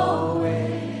your way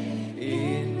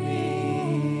in me.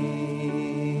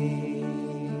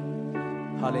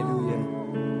 Hallelujah.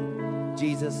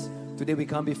 Jesus, today we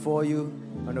come before you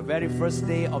on the very first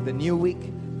day of the new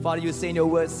week. Father, you say in your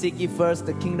word, seek ye first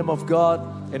the kingdom of God,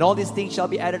 and all these things shall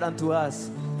be added unto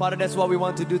us. Father, that's what we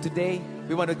want to do today.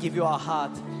 We want to give you our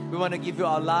heart. We want to give you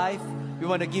our life. We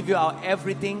want to give you our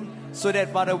everything, so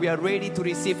that, Father, we are ready to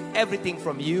receive everything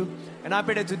from you. And I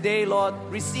pray that today, Lord,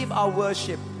 receive our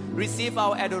worship, receive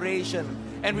our adoration,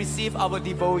 and receive our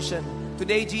devotion.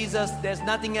 Today, Jesus, there's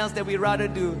nothing else that we rather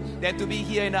do than to be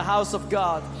here in the house of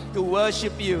God, to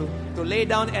worship you, to lay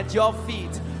down at your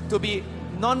feet, to be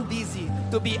non-busy,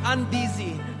 to be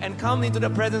unbusy, and come into the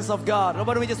presence of God. Why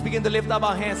don't we just begin to lift up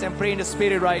our hands and pray in the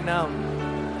Spirit right now?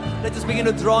 Let's just begin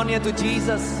to draw near to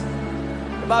Jesus.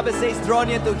 The Bible says, draw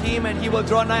near to Him and He will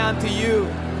draw nigh unto you.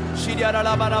 That's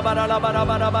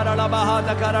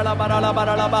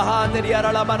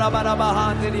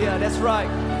right.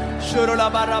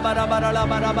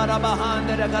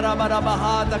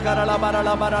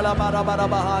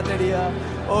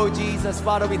 Oh Jesus,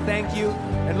 Father, we thank you.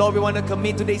 And Lord, we want to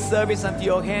commit today's service unto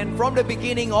your hand, from the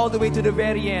beginning all the way to the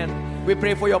very end. We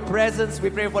pray for your presence. We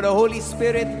pray for the Holy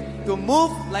Spirit to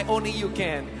move like only you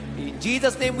can. In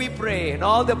Jesus' name we pray. And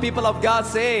all the people of God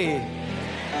say,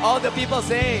 all the people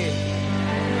say,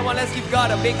 come on, let's give God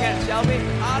a big hand, shall we?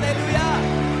 Hallelujah.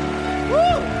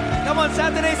 Woo! Come on,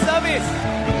 Saturday service.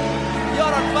 You're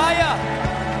on fire.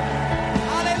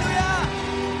 Hallelujah.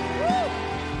 Woo!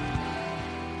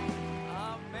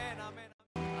 Amen, amen,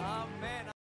 amen.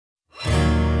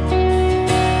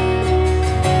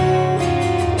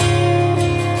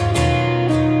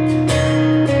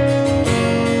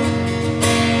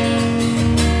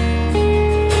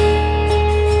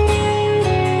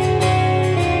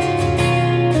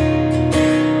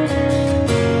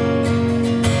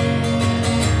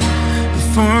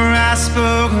 Before I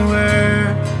spoke a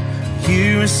word,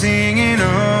 you were singing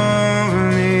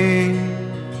over me.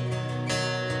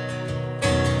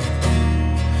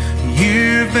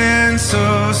 You've been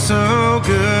so, so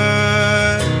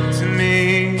good to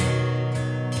me.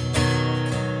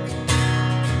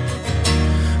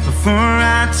 Before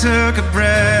I took a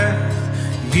breath,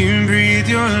 you breathed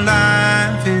your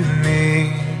life in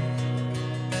me.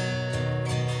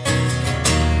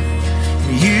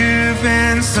 You've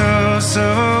been so,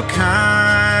 so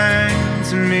kind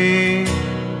to me.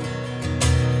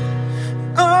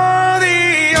 Oh,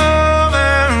 the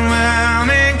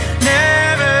overwhelming,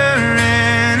 never-ending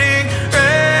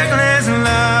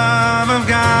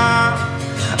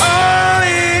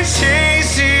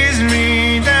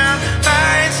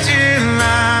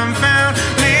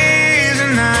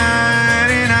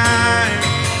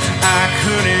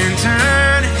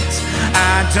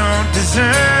don't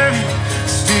deserve it,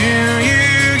 still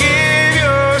you give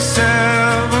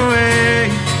yourself away.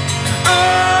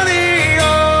 Oh, the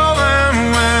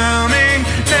overwhelming,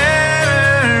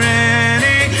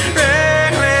 never-ending,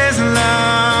 reckless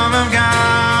love of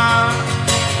God.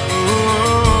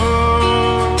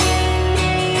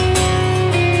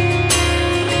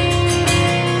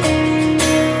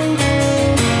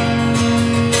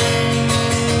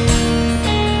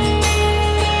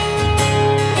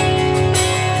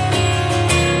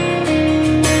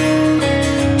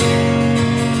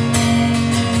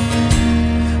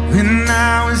 When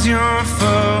I was your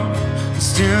foe,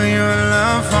 still your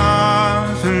love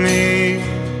fought for me.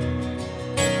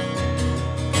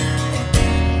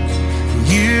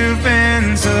 You've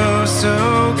been so,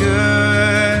 so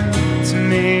good to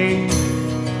me.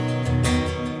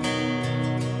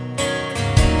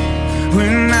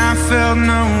 When I felt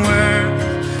no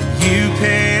worth, you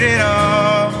paid it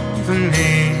all for me.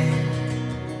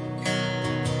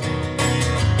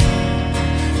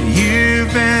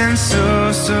 You've been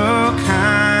so, so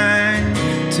kind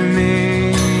to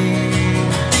me.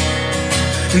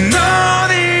 And all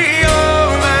the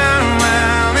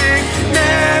overwhelming,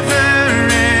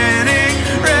 never-ending,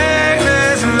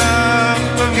 reckless love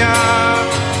of God.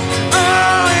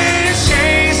 Oh, it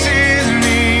chases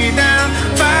me down,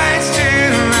 fights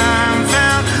till I'm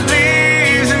found,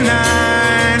 leaves at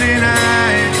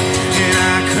 99. And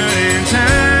I couldn't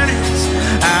turn it,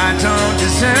 I don't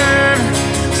deserve it,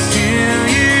 still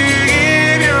you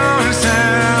give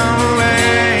yourself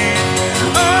away.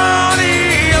 Oh,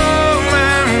 the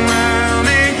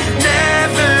overwhelming,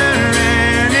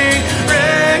 never-ending,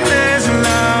 reckless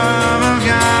love of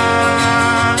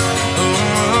God.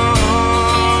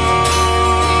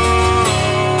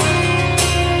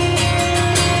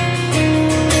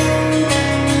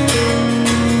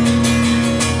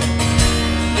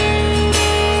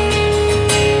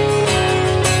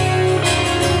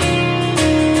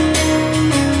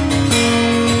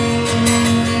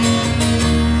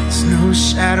 There's no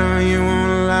shadow you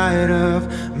won't light up,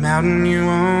 mountain you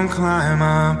won't climb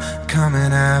up,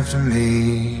 coming after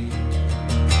me.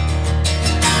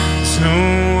 There's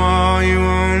no wall you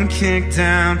won't kick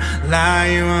down, lie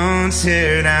you won't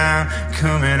tear down,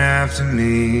 coming after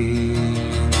me.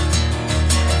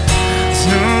 There's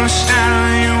no shadow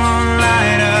you won't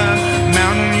light up,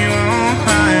 mountain you won't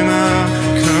climb up,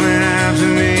 coming after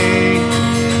me.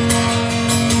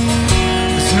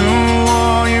 There's no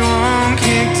wall you won't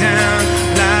kick down,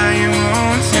 lie you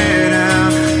won't tear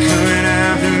down, coming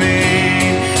after me.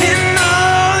 And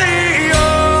all the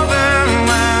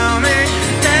overwhelming,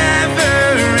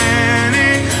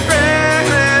 never-ending,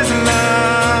 reckless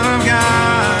love of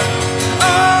God.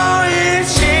 Oh, it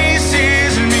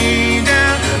chases me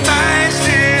down, fights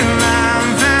till I'm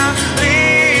found,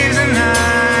 leaves at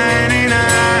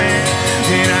 99.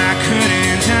 And I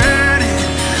couldn't turn it,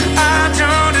 I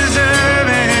don't deserve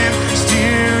it,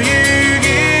 still you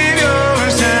give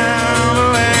yourself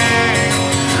away.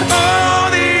 Oh,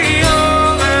 the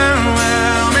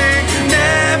overwhelming,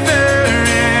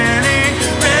 never-ending,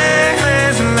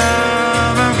 reckless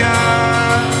love of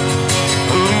God.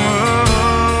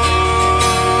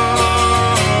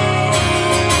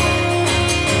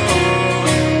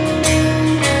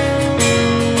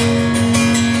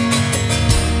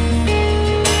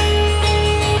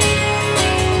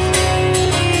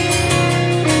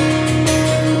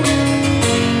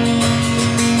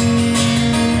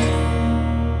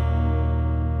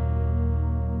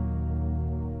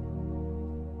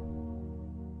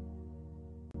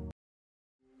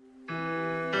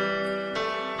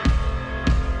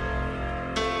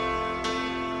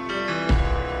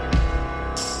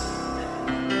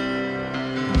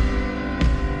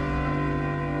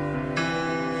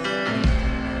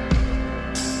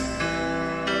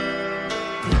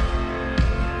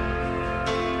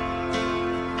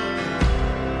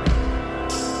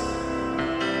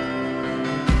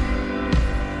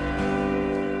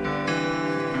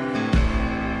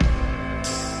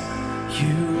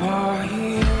 You are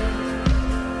here,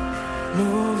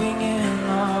 moving in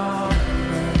our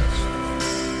midst.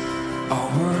 I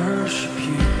worship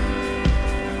you,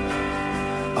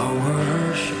 I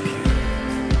worship you.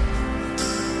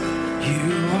 You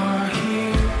are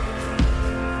here,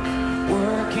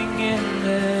 working in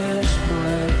this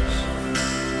place.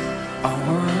 I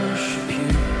worship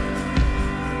you,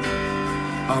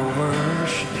 I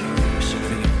worship you. Sing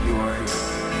it again. You are here.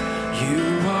 You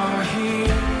are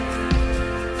here,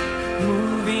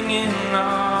 moving in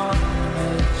our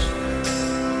midst.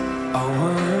 I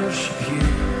worship you,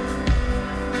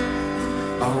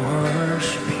 I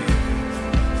worship you.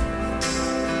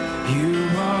 You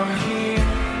are here,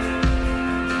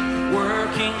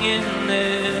 working in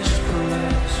this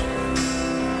place.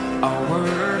 I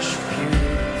worship you.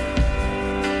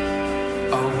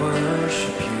 I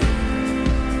worship you.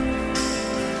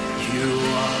 You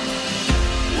are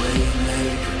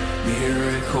waymaker,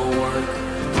 miracle worker,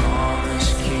 promise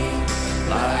king,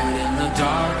 light in the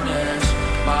darkness.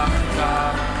 My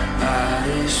God, that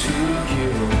is who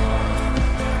you are.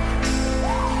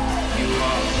 You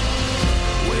are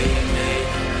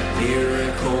waymaker,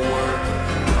 miracle worker,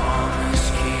 promise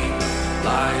king,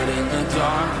 light in the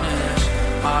darkness.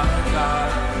 My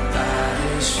God, that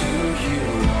is who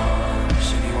you are.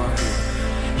 So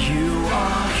you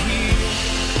are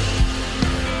here,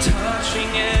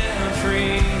 touching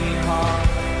every heart.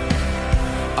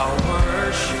 I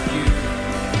worship you.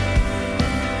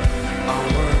 I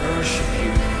worship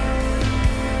you.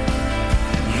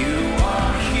 You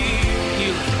are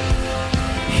here,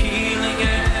 healing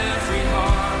every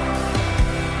heart.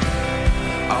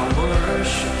 I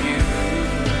worship you.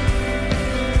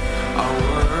 I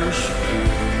worship you.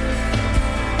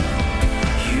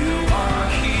 You are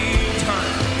here,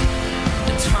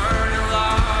 turning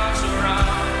lives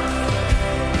around.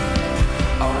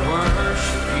 I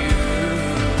worship you.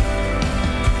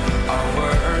 I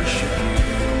worship you.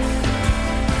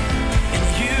 And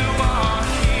you are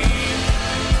here,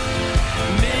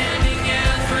 mending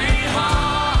every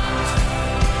heart.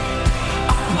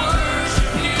 I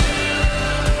worship you.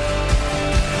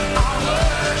 I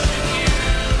worship you.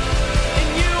 And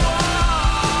you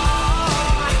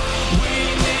are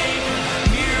waymaker,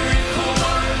 miracle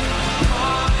worker,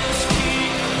 promise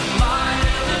king, light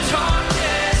in the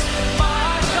darkness.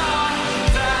 My God,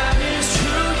 that is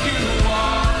who you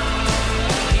are.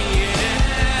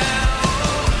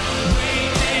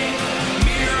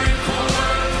 Miracle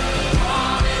worker,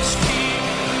 promise king,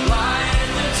 light in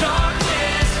the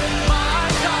darkness. My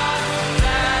God,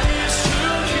 that is who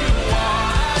you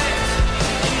are.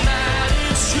 And that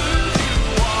is who you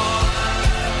are.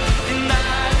 And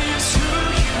that is who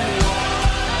you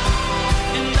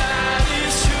are. And that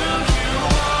is who you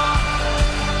are.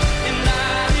 And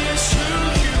that is who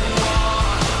you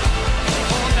are.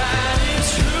 Oh, that is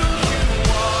who you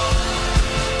are.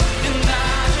 And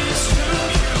that is who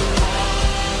you are.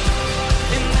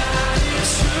 And that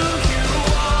is who you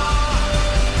are.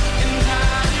 And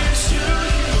that is who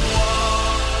you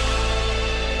are.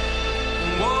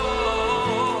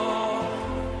 Whoa.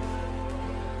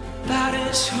 That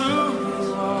is who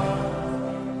you are.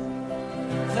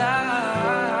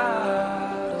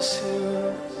 That is who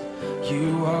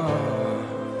you are.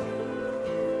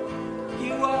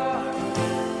 You are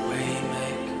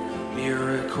waymaker,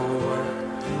 miracle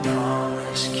worker,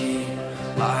 promise king,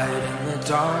 light in the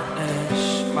darkness.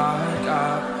 My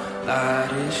God,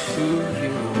 that is who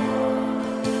you are.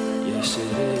 Yes,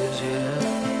 it is,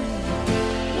 yeah.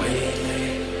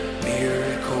 Waymaker,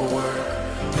 miracle worker,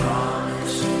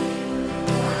 promise.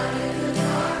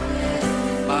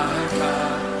 My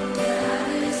God,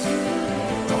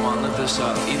 come on, lift this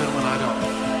up. Even when I don't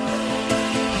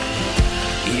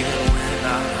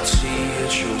see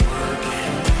it, you're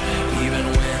working. Even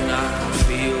when I don't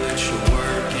feel it, you're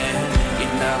working. You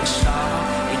never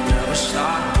stop, you never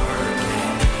stop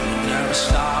working. You never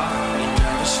stop, you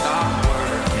never stop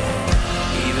working.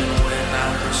 Even when I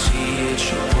don't see it,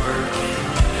 you're working.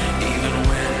 Even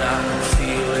when I don't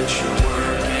feel it, you're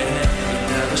working. You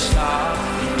never stop,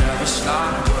 you never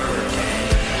stop working.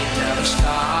 You never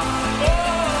stop. Oh,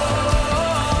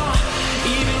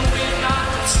 even when I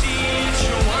don't see it,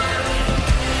 you're working.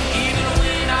 Even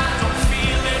when I don't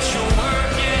feel it, you're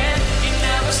working. You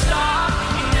never stop,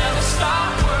 you never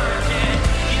stop working.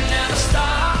 You never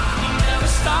stop, you never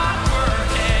stop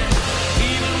working.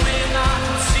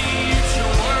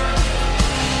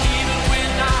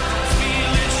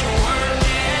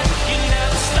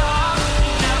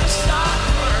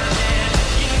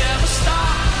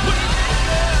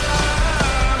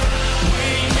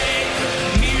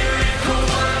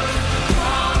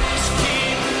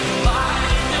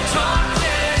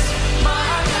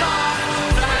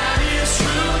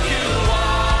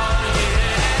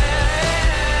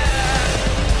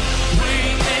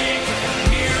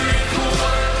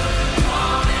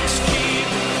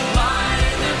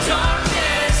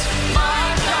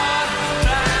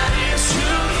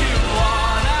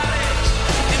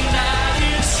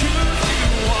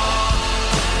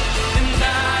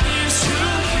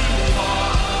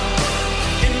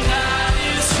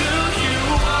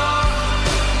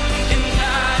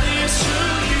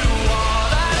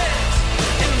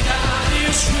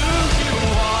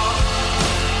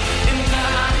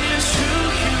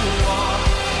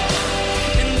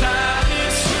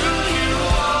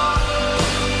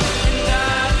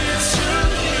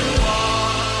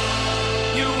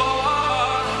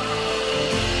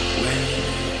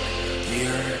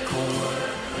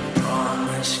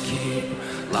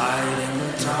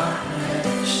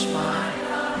 darkness, my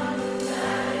God,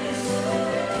 that is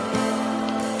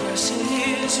yes it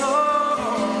is, oh,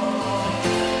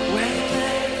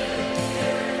 waymaker,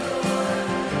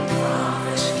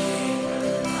 promise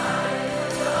keeper,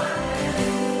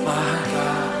 my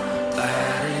God,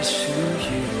 that is who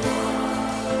you are,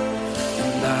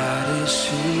 and that is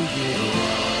who you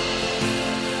are,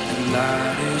 and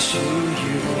that is who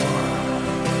you are.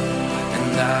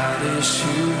 That is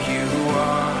who you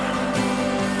are.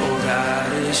 Oh,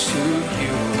 that is who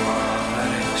you are.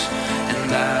 And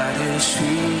that is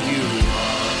who you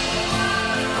are.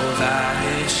 Oh, that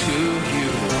is who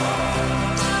you are.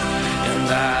 And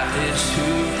that is who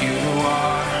you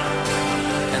are.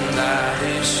 And that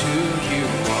is who you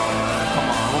are. Come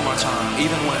on, one more time.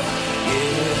 Even when,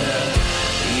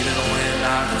 yeah, even when I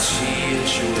can see it,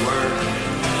 you're working.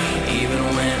 Even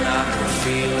when I can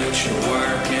feel it, you're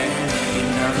working. You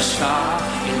never stop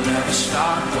working. You never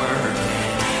stop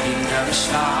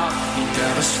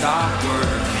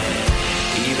working.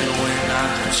 Even when I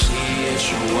can see it,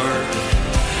 you're working.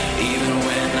 Even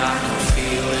when I can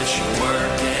feel it, you're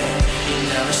working. You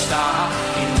never stop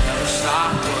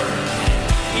working.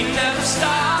 You never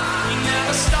stop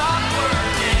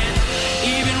working.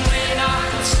 Even when I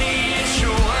can see it,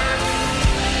 you're working.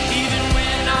 Even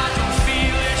when I can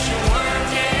feel it, you're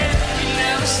working. You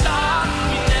never stop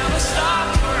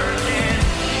working.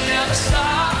 You never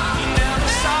stop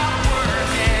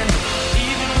working.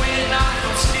 Even when I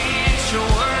don't see it,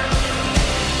 you're working.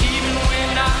 Even when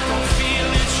I don't feel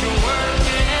it, you're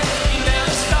working. You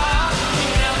never stop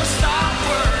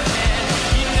working.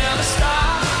 You never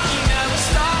stop.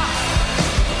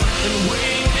 And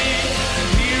waiting,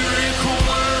 miracle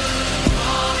work,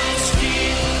 promise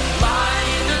keep, light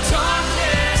in the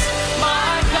darkness.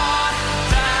 My God,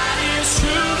 that is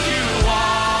who you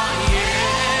are.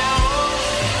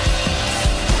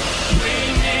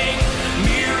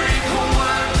 Miracle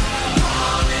work,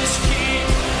 promise keep,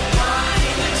 light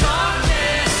in the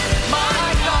darkness. My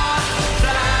God,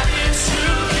 that is who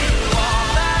you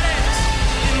are.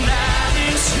 That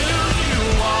is who you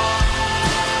are.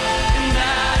 And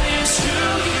that is who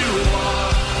you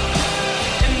are.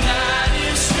 And that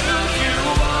is who you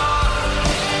are.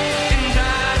 And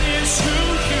that is who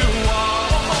you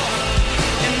are.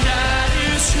 And that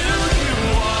is who you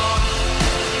are.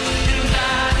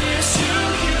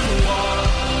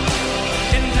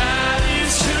 And that is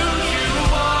who you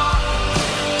are.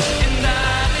 And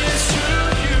that is who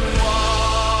you are.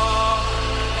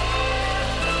 And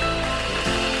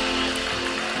that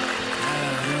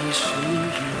is who you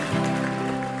are.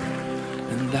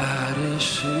 And that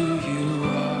is who you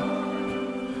are.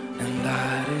 And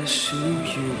that is who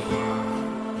you are.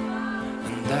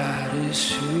 And that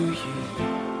is who you are.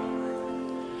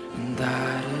 And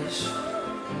that is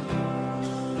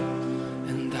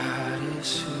and that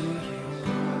is who you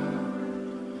are.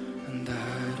 And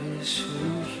that is who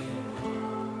you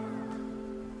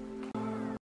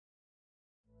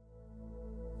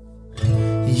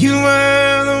You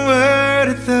were the Word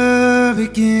at the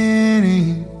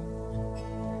beginning,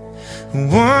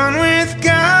 one with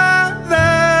God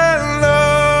the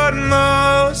Lord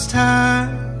Most High.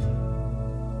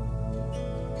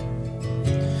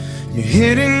 Your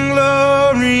hidden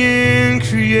glory in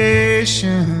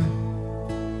creation,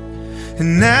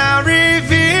 and now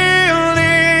revealed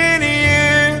in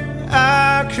you,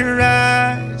 our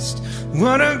Christ.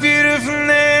 What a beautiful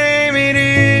name it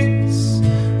is.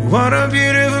 What a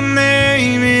beautiful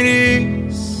name it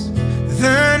is.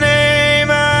 The name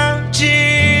of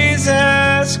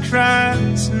Jesus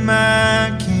Christ,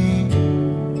 my King.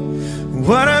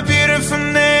 What a beautiful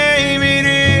name it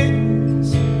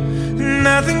is.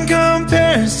 Nothing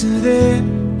compares to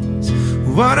this.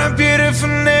 What a beautiful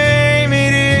name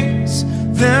it is.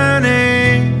 The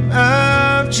name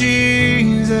of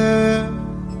Jesus.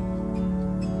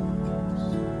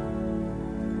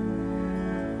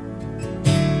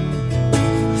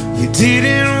 You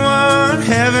didn't want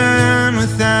heaven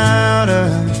without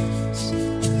us,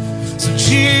 so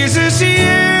Jesus,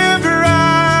 you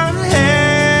brought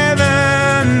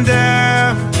heaven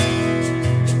down.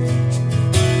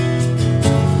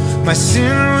 My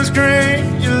sin was great,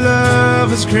 your love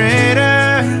was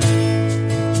greater.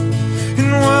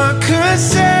 And what could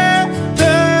separate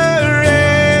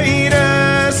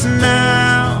us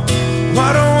now?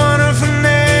 What a wonderful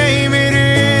name it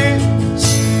is.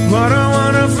 What a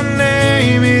wonderful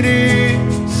name it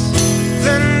is.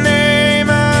 The name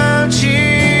of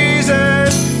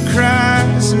Jesus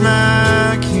Christ,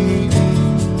 my King.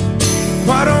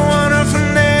 What a wonderful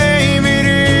name it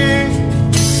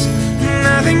is.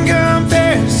 Nothing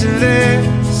compares to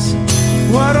this.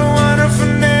 What a wonderful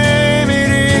name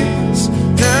it is.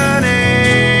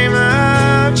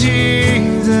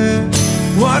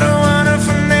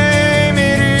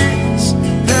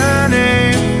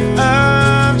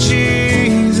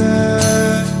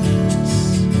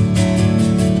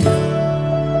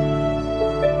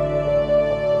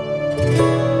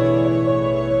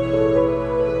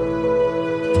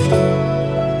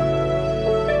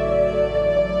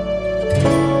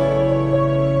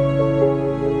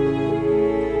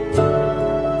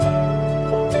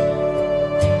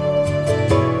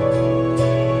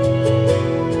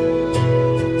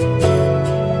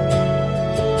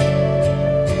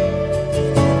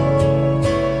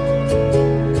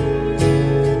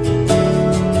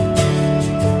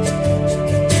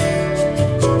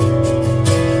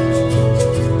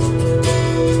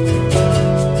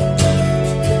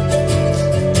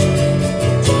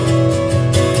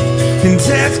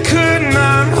 Death could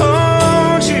not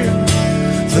hold you.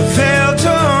 The veil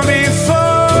torn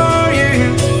before you.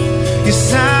 You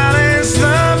silenced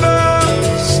the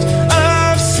boast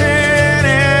of sin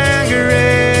and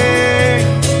grave.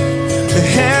 The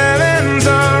heavens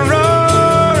are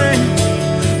roaring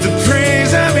the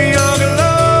praise of your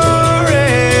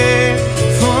glory.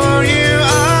 For you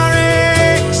are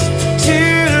raised to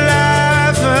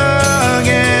life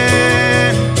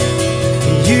again.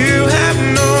 You have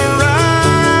no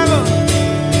rival.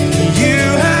 You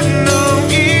have no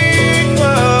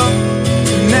equal.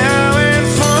 Now and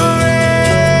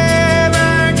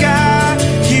forever, God,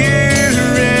 you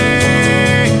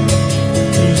reign.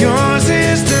 Yours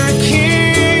is the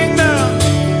kingdom.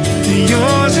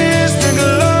 Yours is the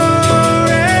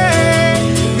glory.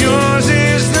 Yours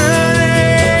is the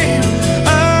name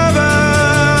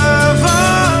above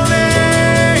all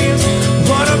names.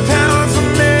 What a powerful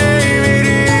name it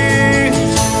is.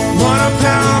 What a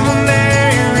powerful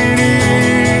name it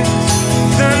is.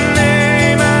 The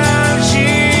name of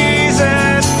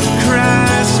Jesus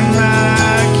Christ,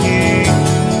 my King.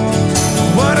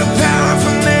 What a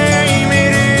powerful name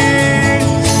it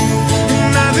is.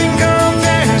 Nothing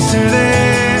compares to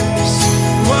this.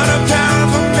 What a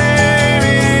powerful name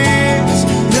it is.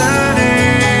 The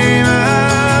name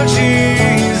of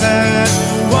Jesus.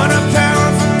 What a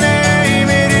powerful name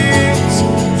it is.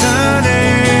 The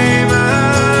name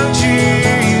of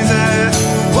Jesus.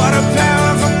 What a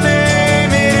powerful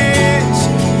name it is.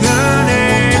 The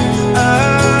name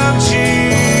of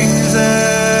Jesus.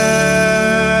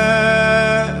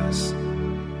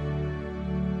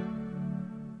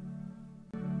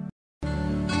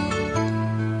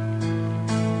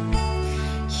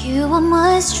 You are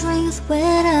my strength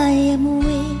when I am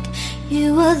weak.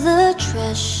 You are the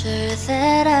treasure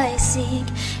that I seek.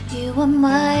 You are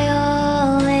my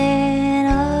all in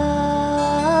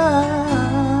all.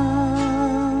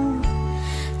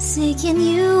 Seeking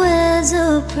you as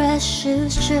a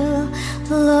precious jewel.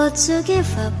 Lord, to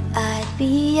give up, I'd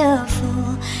be a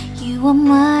fool. You are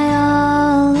my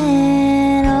all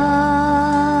in all.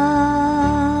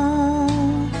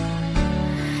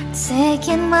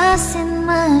 Taking my sin,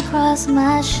 my cross,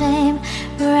 my shame,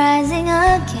 rising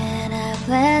again, I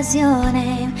bless your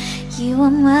name. You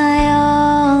are my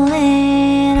all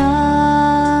in all.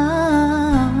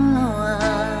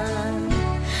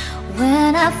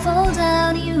 When I fall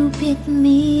down, you pick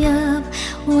me up.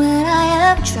 When I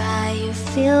am dry, you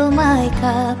fill my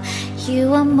cup.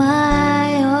 You are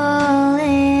my all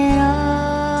in all.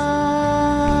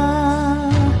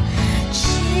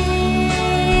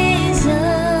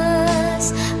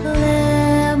 Jesus,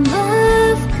 Lamb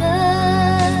of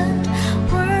God,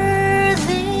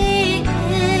 worthy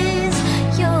is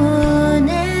your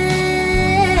name.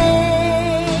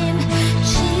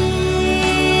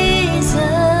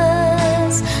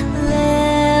 Jesus,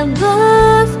 Lamb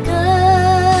of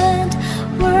God,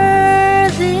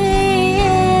 worthy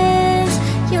is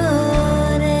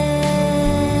your name.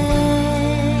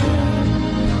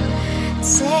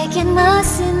 Taking my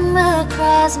sin, my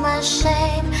cross, my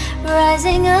shame,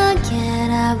 rising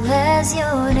again, I bless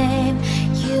your name.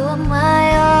 You are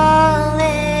my all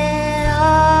in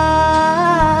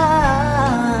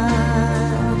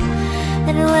all.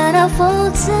 And when I fall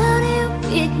down, you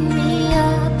pick me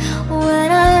up.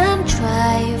 When I am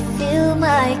dry, you fill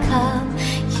my cup.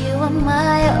 You are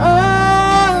my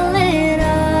all in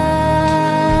all.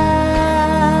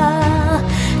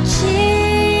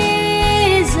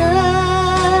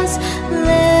 Jesus,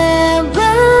 Lamb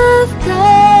of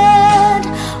God,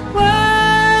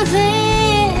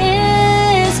 worthy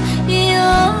is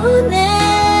your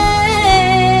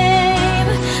name.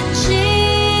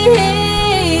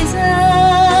 Jesus,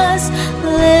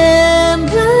 Lamb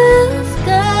of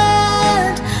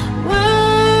God,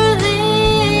 worthy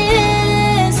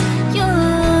is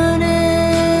your name.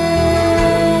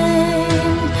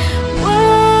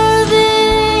 Worthy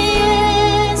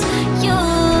is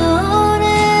your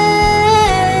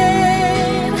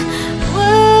name.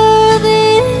 Worthy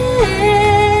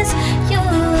is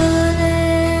your name.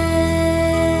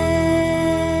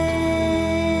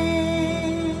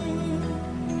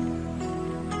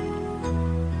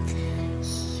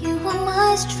 You are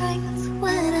my strength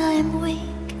when I am weak.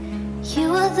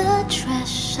 You are the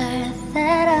treasure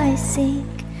that I seek.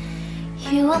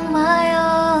 You are my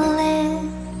all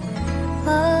in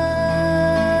all.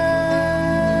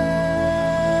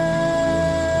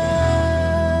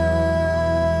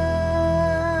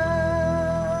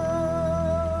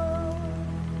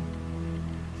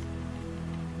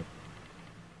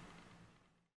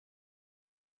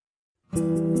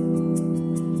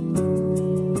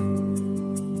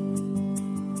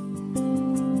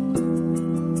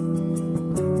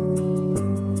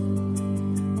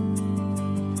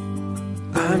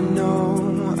 I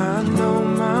know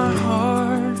my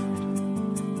heart.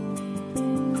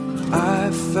 I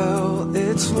felt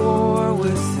its war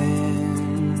within.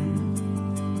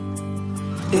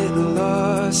 It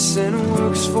lusts and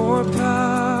works for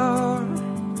power.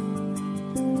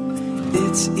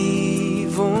 Its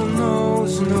evil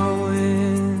knows no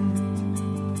end.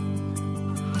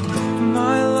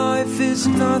 My life is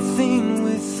nothing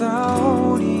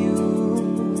without you.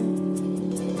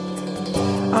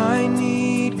 I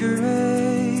need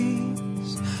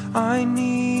grace, I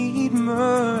need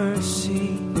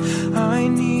mercy, I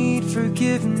need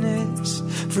forgiveness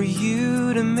for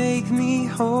you to make me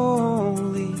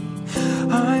holy.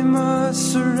 I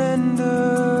must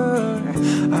surrender,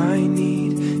 I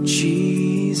need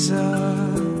Jesus.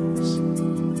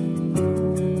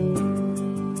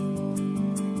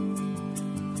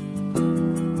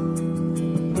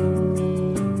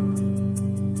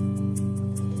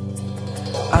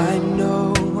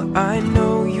 I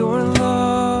know your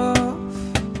love.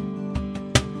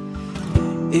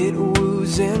 It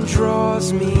woos and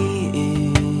draws me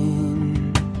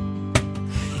in.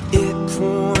 It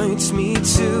points me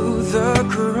to the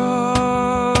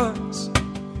cross,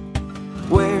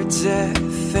 where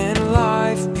death and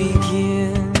life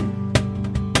begin.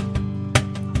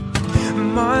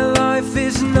 My life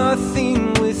is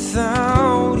nothing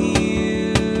without you.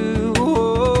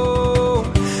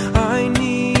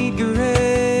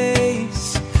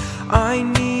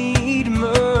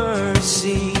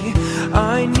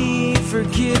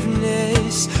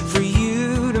 Forgiveness for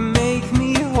you to make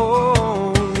me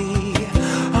holy.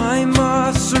 I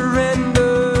must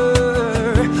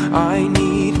surrender, I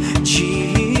need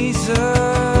Jesus.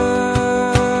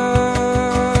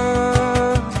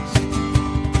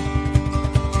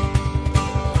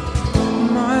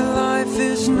 My life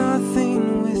is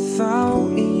nothing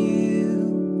without you.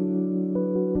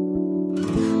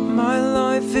 My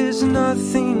life is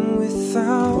nothing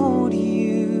without you.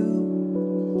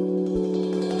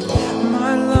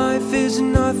 Is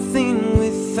nothing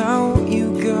without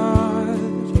you, God.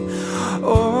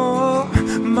 Oh,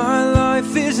 my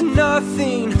life is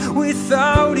nothing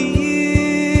without you.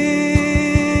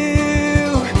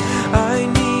 I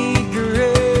need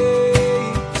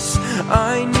grace,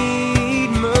 I need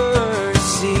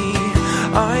mercy,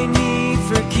 I need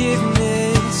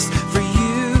forgiveness for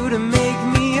you to make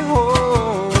me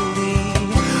holy.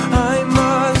 I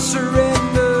must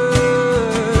surrender,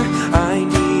 I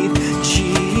need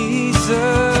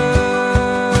Jesus.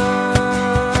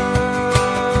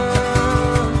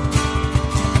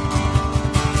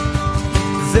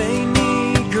 They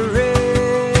need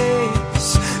grace,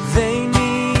 they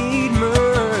need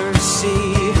mercy,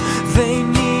 they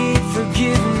need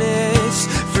forgiveness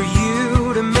for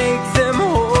you to make them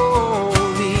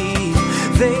holy.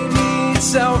 They need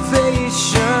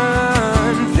salvation,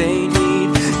 they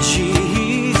need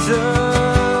Jesus.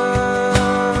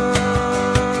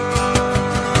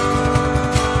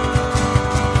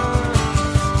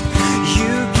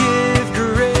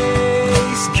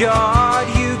 God,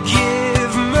 you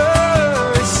give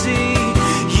mercy,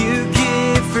 you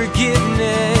give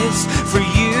forgiveness, for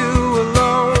you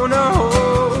alone are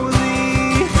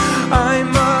holy. I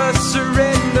must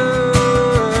surrender,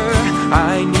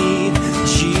 I need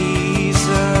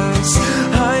Jesus.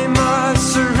 I must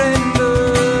surrender,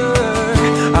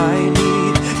 I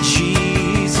need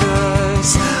Jesus.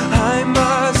 I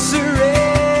must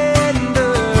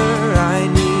surrender, I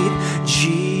need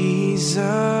Jesus.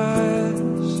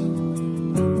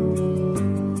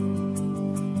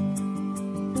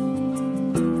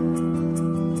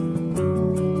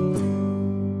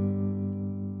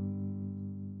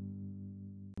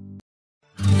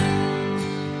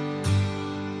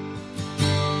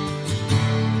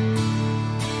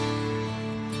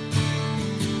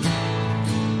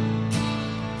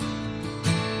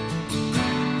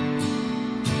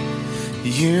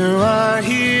 You are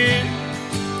here,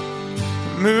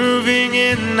 moving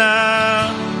in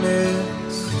our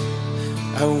midst.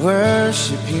 I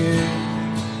worship you,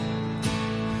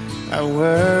 I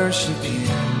worship you.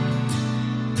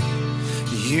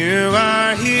 You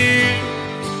are here,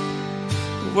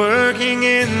 working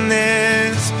in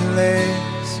this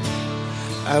place.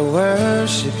 I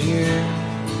worship you,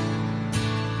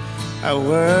 I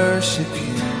worship you.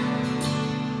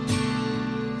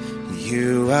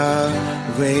 You are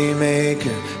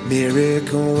waymaker,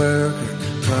 miracle worker,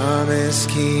 promise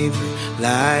keeper,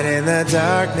 light in the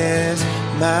darkness.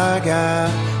 My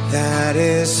God, that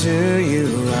is who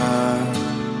you are.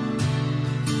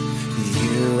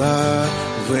 You are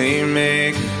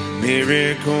waymaker,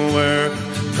 miracle worker,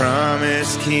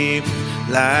 promise keeper,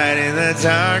 light in the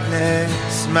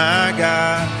darkness, my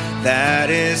God, that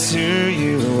is who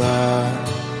you are.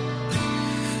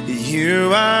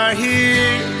 You are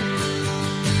here,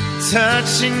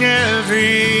 touching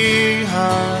every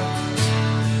heart.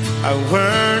 I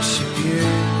worship you,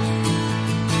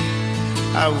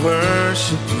 I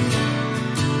worship you.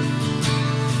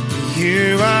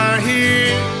 You are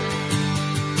here,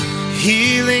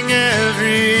 healing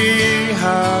every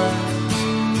heart.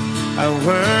 I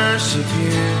worship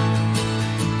you,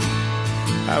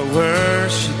 I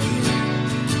worship you.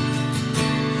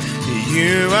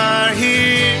 You are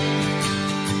here,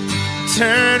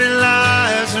 turning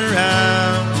lives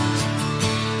around.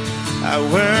 I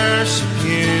worship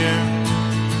you,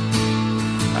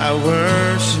 I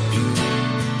worship you.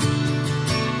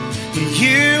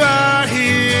 You are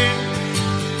here,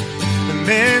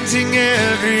 mending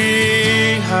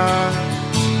every heart.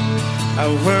 I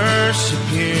worship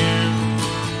you,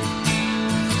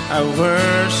 I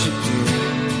worship you.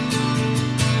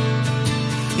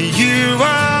 You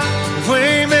are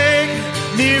waymaker,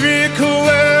 miracle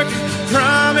worker,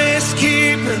 promise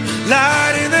keeper,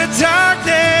 light in the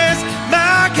darkness,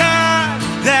 my God,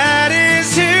 that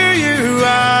is who you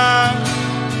are.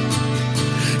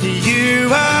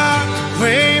 You are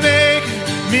waymaker,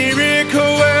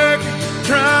 miracle worker,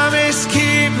 promise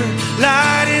keeper,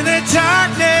 light in the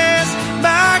darkness,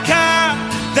 my God,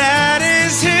 that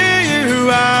is who you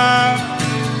are.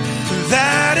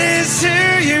 That is who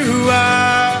you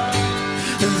are.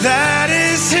 That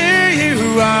is who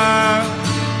you are.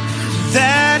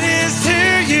 That is who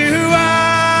you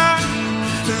are.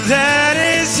 That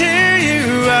is who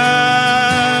you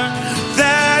are.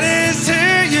 That is who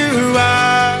you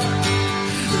are.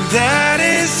 That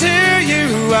is who you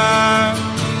are.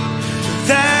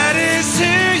 That is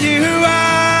who you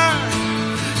are.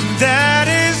 That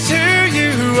is who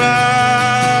you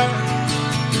are.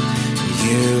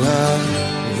 You are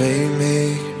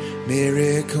waymaker,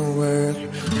 miracle worker,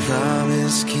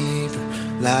 promise keeper,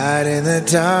 light in the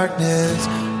darkness,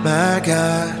 my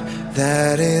God,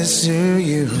 that is who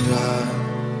you are.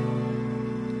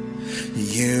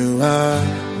 You are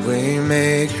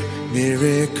waymaker,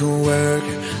 miracle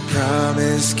worker,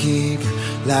 promise keeper,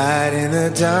 light in the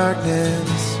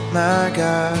darkness, my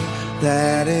God,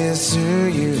 that is who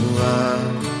you are.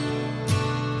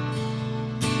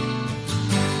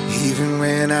 Even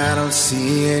when I don't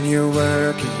see it, you're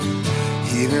working.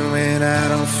 Even when I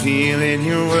don't feel it,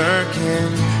 you're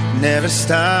working. Never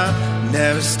stop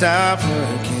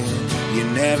working. You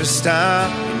never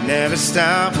stop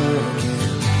working.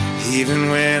 Even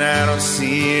when I don't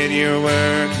see it, you're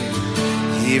working.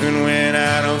 Even when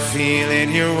I don't feel it,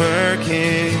 you're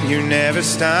working. You never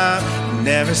stop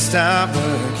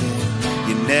working.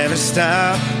 You never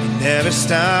stop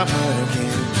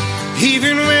working.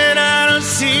 Even when I don't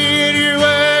see it, you're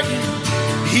working.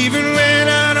 Even when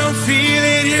I don't feel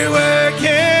it, you're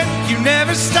working. You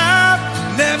never stop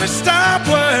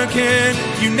working.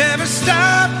 You never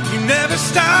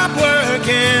stop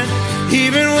working.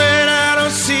 Even when I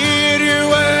don't see it, you're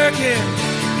working.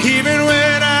 Even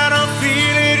when I don't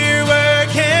feel it, you're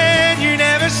working. You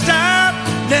never stop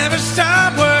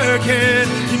working.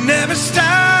 You never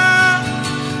stop.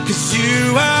 'Cause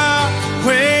you are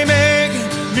waymaker,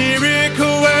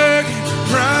 miracle working,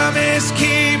 promise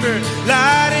keeper,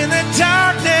 light in the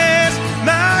darkness,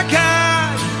 my God,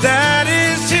 that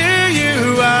is who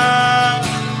you are.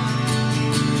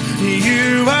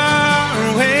 You are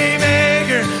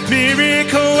waymaker,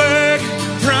 miracle worker,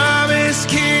 promise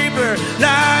keeper,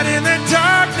 light in the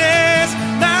darkness,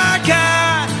 my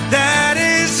God, that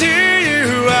is who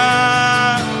you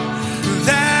are.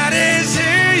 That is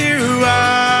who you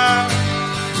are.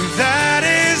 That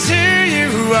is who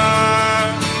you are.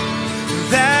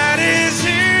 That is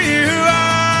who you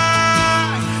are.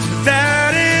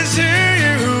 That is who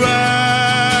you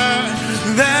are.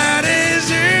 That is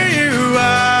who you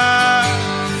are.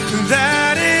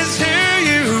 That is who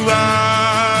you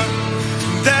are.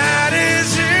 That is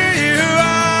who you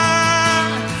are.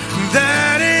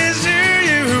 That is who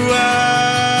you are.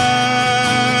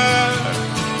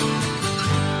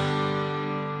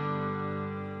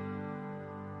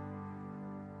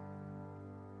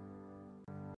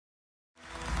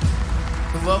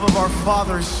 The love of our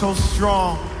Father is so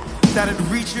strong that it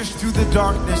reaches through the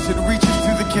darkness, it reaches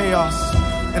through the chaos,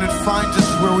 and it finds us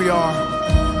where we are.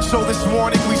 So this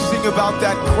morning we sing about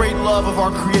that great love of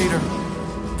our Creator,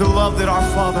 the love that our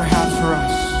Father has for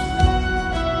us.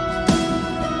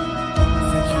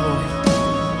 Thank you, Lord.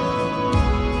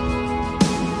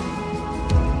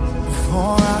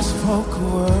 Before I spoke a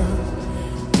word,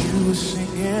 you were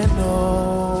singing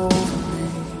over me.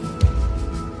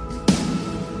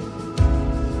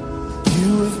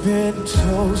 have been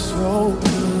so, so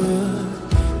good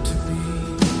to me.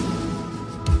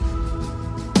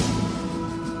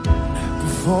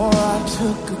 Before I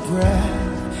took a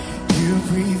breath, you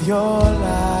breathed your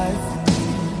life in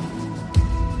me.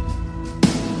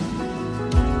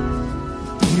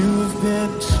 You have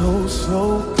been so, so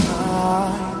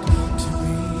kind to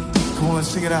me. Come on, let's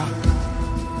sing it out.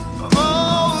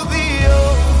 Oh, the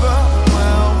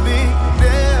overwhelming,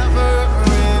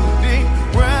 never-ending,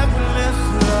 reckless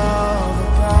love of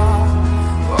God.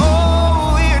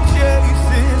 Oh, it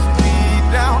chases me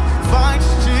down, finds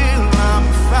till I'm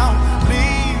found,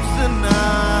 leaves the 99.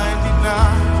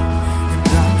 And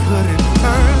I couldn't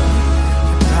earn it,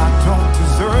 and I don't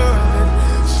deserve it.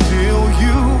 Still,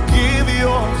 you give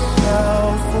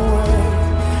yourself away.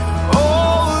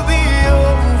 Oh, the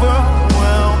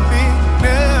overwhelming,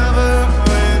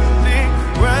 never-ending,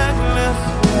 reckless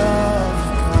love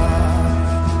of God.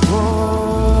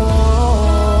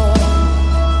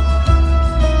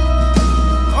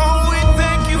 Oh, we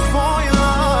thank you for your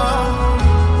love.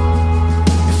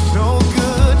 You're so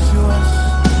good to us,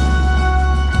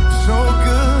 so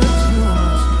good to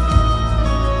us.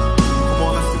 Come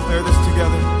on, let's declare this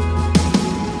together.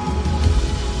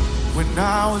 When I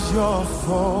was your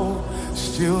foe,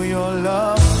 still your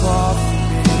love fought for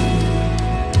me.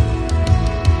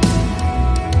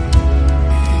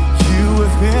 You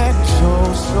have been so,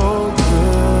 so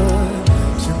good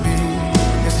to me.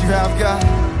 Yes, you have, God.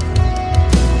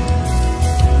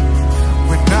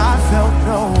 When I felt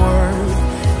no worth,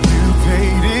 you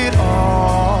paid it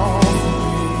all for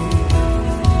me.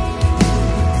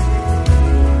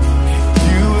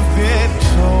 You have been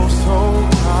so, so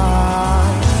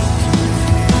kind.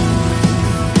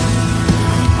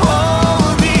 Oh,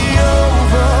 the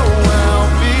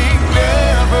overwhelming,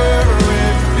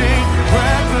 never-ending,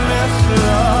 reckless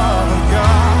love of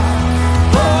God.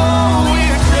 Oh,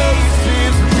 it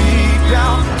chases me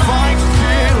down, finds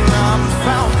till I'm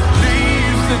found,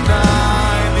 leaves the 99.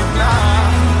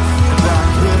 And I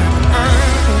couldn't earn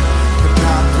it, and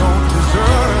I don't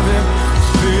deserve it.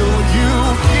 Still, you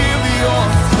give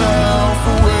yourself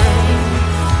away.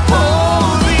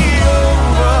 Oh, the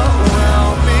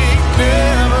overwhelming,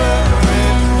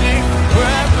 never-ending,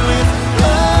 reckless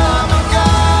love of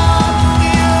God.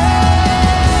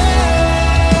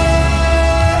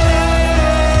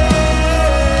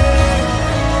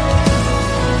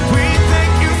 We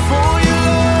thank you for your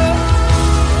love.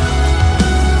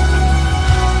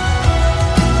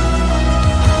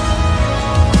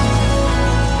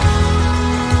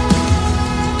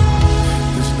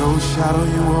 There's no shadow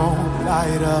you won't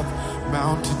light up,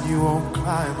 mountain you won't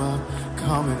climb up,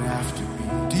 coming after me.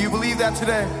 Do you believe that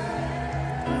today?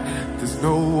 There's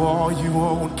no wall you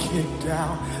won't kick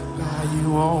down, lie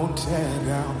you won't tear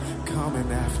down,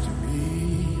 coming after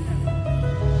me.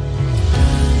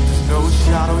 There's no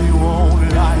shadow you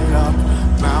won't light up,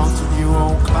 mountain you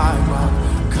won't climb up,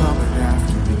 coming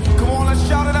after me. Come on, let's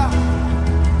shout it out.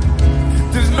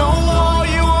 There's no wall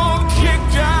you won't kick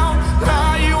down,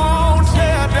 lie you won't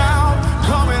tear down,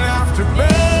 coming after me.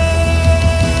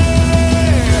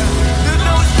 There's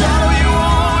no shadow you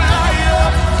won't light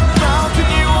up, mountain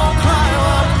you won't climb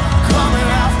up, coming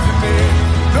after me.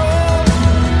 No,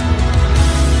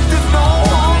 there's no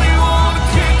wall you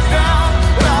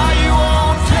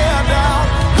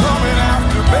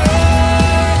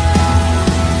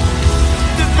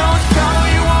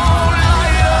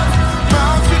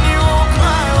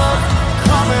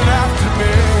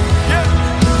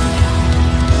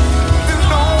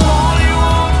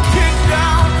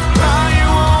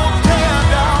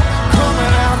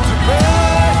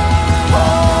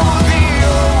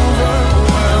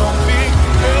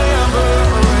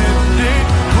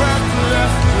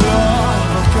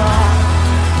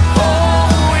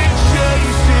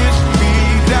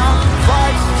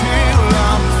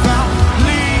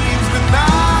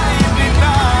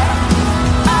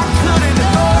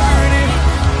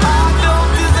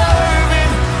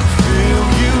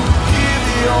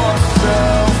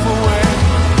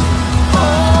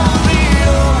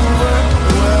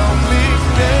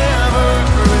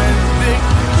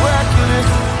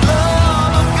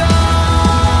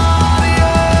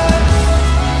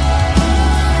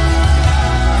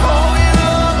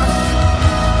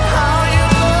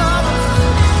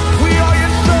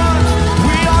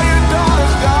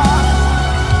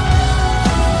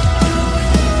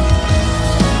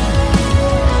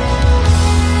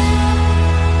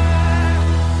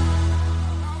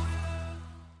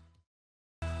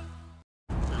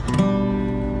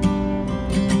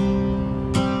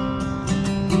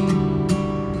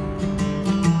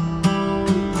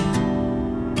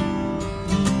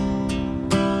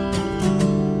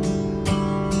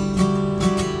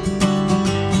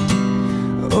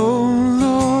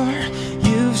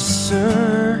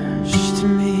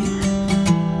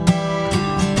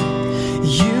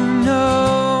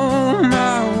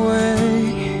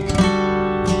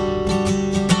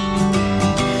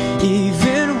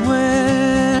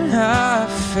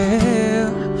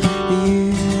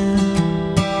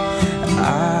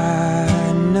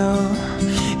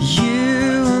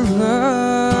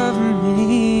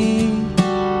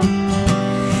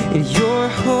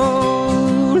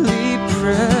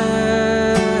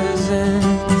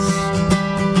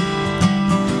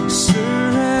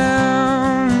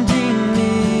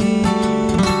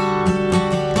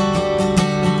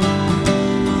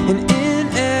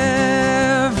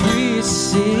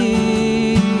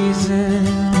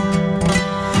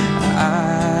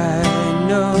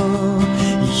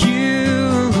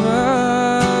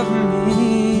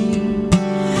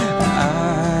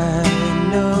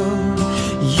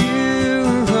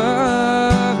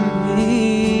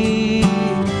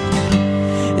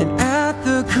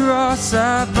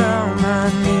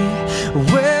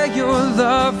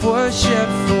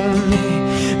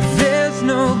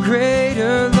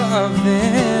greater love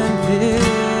than this.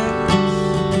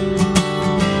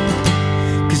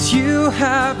 'Cause you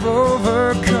have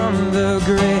overcome the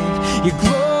grave. Your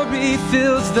glory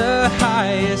fills the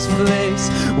highest place.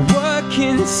 What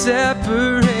can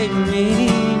separate me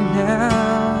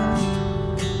now?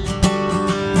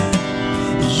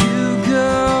 You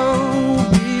go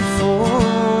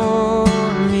before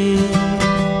me.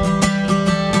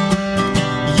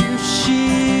 You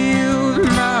shield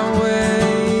my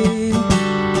way.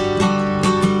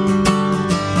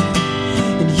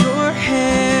 And your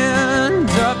hand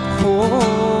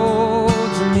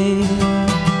upholds me.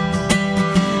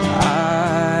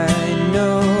 I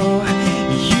know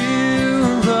you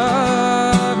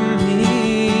love me.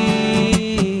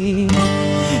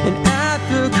 And at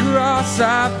the cross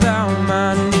I bow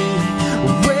my knee,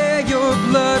 where your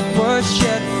blood was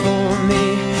shed for me.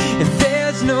 And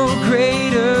there's no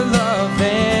greater love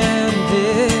than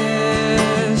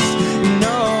this.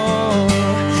 No,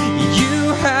 you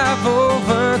have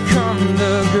overcome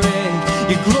the grave.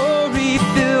 Your glory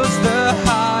fills the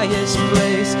highest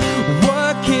place.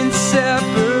 What can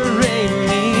separate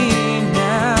me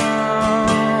now?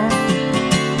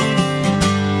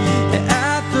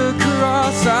 At the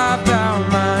cross I bow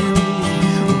my knee,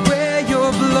 where your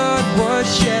blood was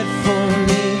shed for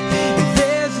me.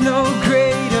 There's no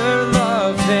greater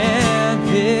love than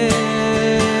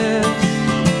this.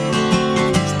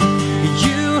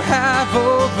 You have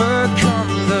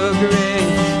overcome the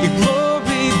grave. Your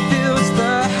glory fills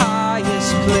the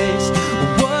highest place.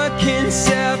 What can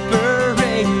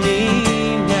separate me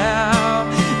now?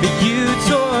 But you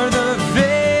tore the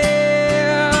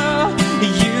veil.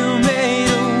 You made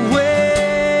a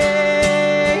way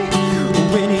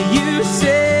when you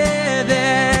said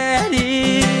that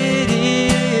it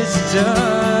is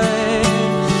done.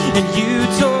 And you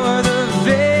tore the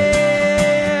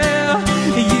veil.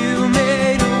 You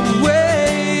made a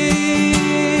way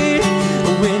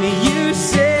when you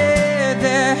said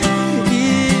that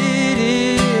it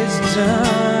is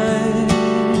done.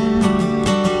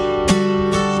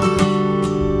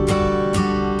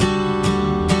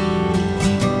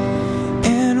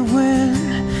 And when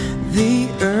the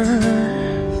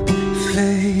earth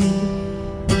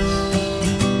fades,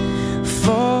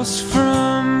 falls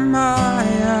from my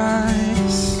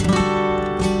eyes,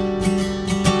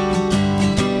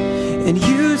 and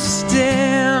you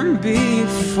stand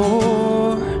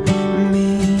before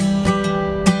me,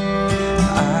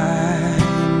 I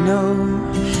know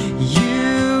you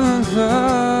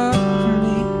love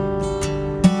me.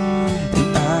 And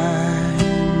I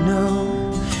know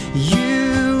you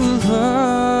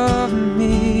love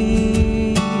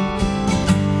me.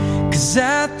 'Cause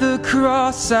at the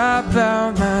cross I bow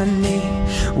my knee,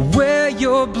 where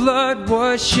your blood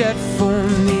was shed for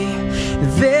me.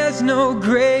 There's no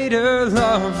greater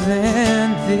love than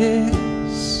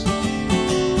this.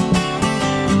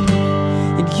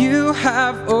 And you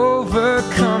have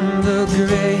overcome the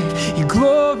grave. Your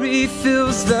glory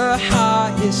fills the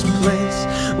highest place.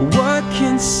 What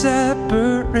can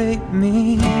separate me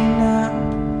now?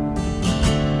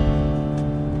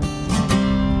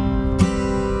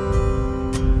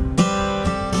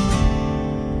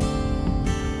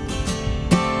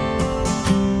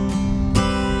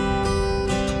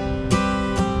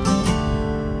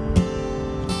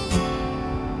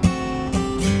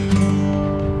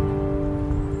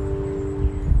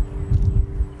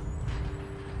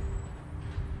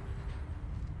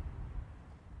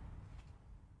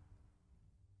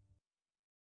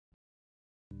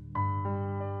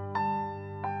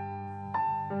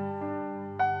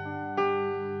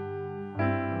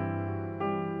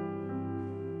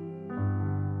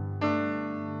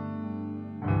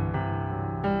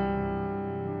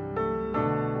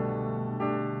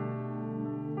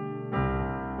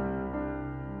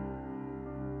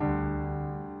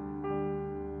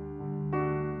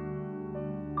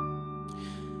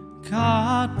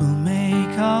 God will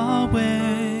make a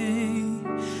way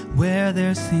where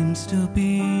there seems to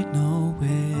be no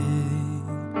way.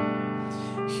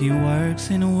 He works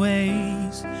in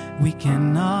ways we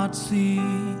cannot see.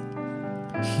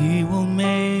 He will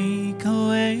make a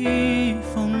way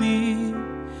for me.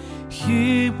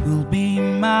 He will be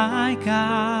my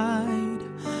guide,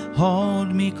 hold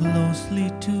me closely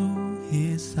to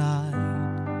His side.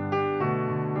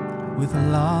 With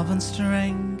love and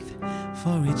strength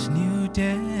for each new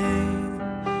day,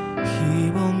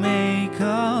 He will make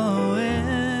a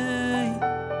way.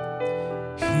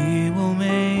 He will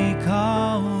make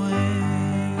a way.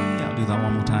 I'll do that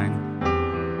one more time.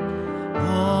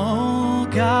 Oh,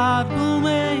 God will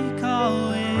make a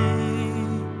way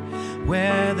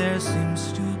where there seems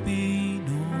to be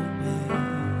no way.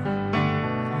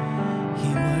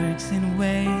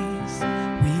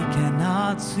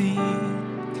 see.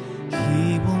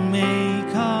 He will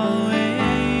make a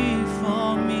way for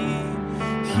me.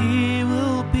 He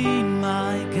will be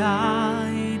my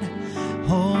guide,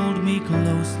 hold me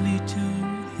closely to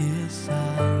His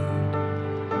side.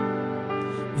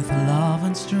 With love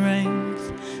and strength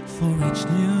for each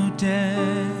new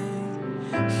day,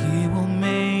 He will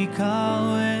make a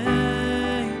way.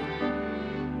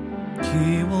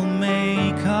 He will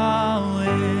make a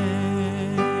way.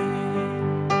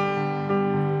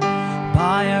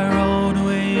 By a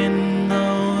roadway in the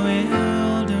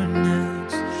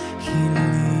wilderness, He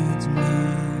leads me.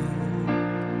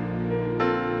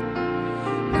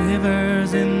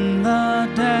 Rivers in the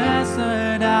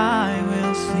desert I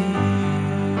will see.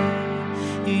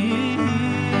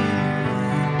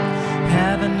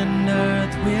 Heaven and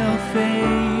earth will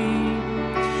fade,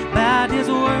 but His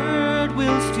word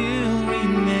will still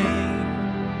remain.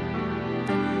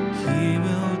 He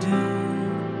will do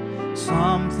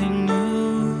something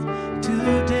new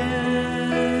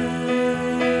today.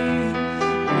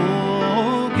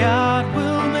 Oh, God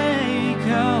will make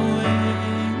a way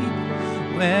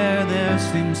where there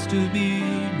seems to be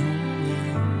no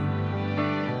way.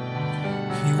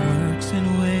 He works in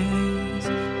ways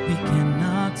we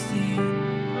cannot see.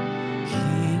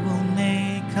 He will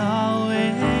make a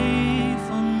way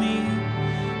for me.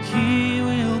 He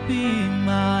will be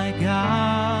my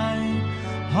guide,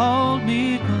 hold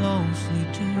me closely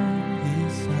to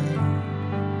His side.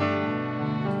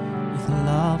 With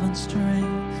love and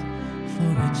strength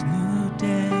for each new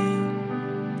day,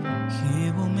 He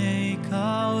will make a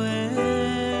way.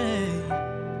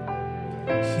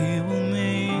 He will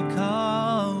make a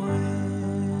way.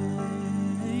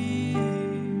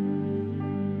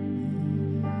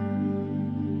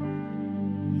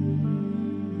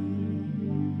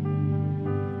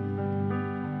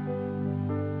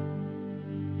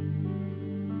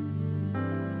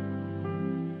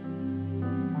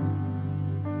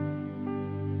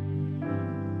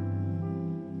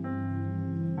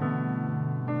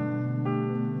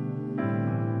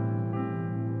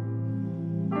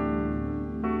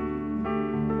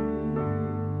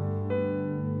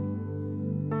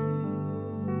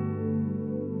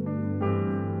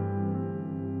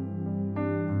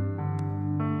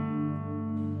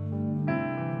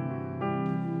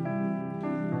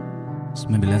 So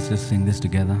maybe let's just sing this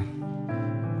together.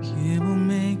 He will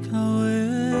make a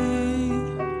way.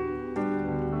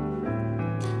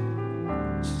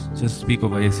 Just speak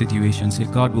over your situation. Say,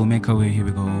 God will make a way. Here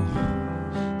we go.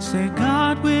 Say,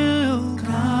 God will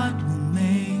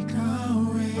make a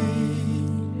way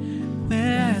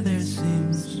where there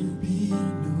seems to be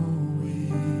no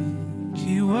way.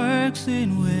 He works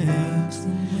in ways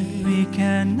we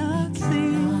cannot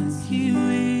see. He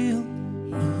will.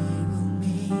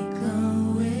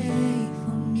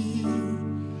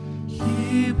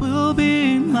 He will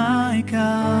be my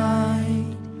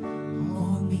guide,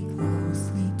 hold me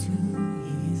closely to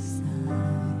His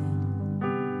side.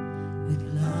 With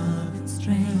love and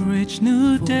strength for each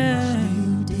new day,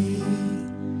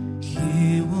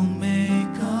 He will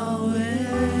make a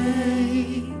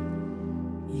way.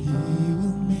 He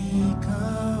will make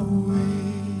a way.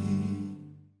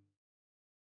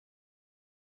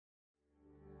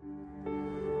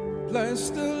 Bless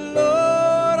the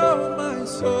Lord, oh my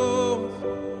soul.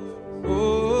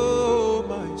 Oh,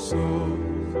 my soul,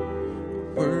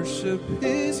 worship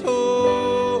His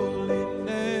holy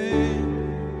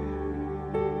name.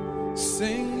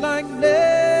 Sing like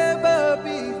never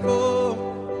before.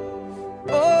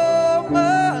 Oh,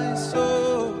 my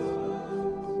soul,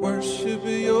 worship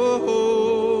Your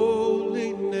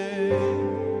holy name.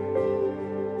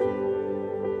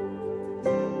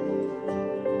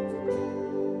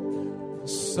 The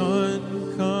sun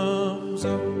comes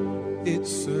up,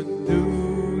 it's a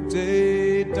new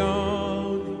day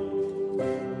dawning.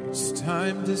 It's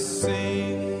time to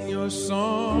sing Your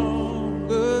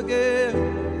song again.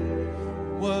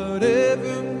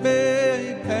 Whatever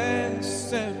may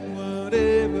pass and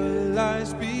whatever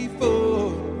lies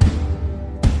before,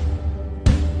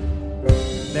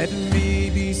 let me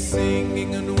be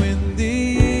singing, and when the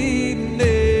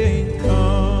evening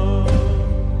comes,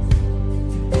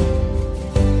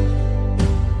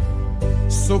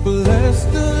 so bless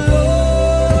the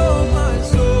Lord, oh my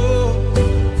soul.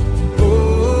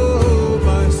 Oh,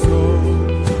 my soul,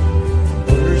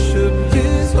 worship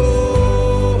His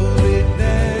holy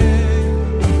name.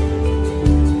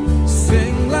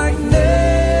 Sing like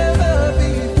never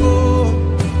before.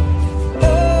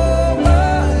 Oh,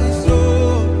 my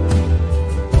soul,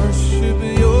 worship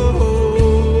Your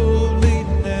holy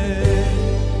name.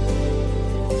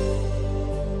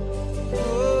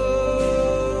 Oh,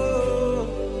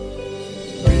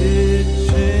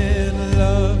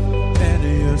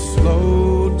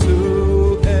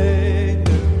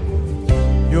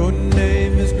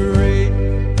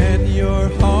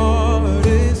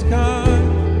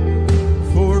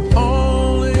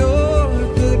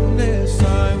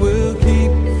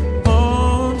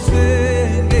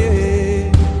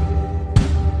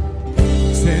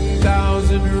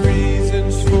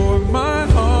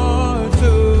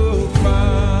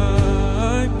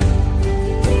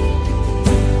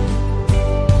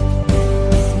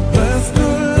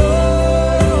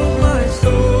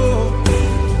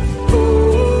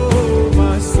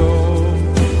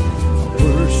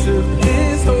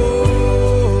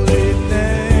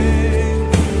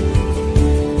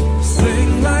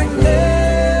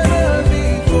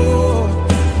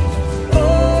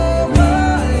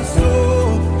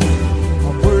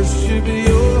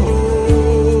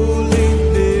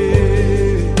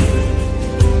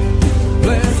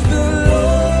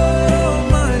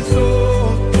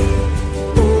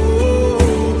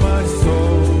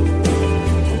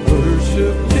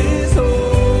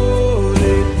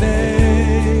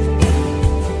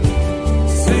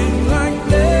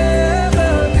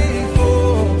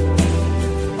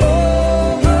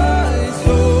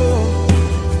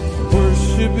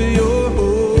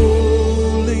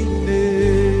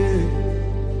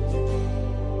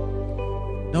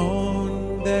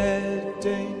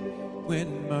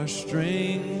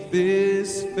 strength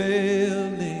is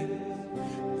failing.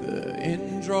 The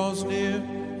end draws near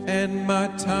and my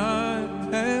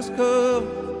time has come.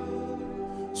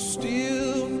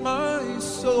 Still my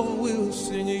soul will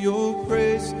sing your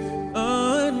praise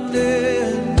unending.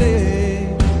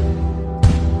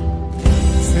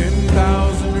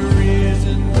 10,000 years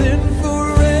and then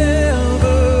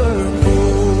forevermore.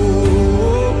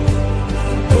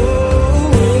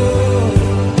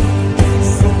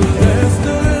 So bless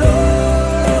the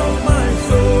Lord, my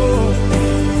soul.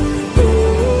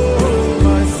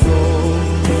 My soul,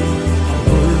 I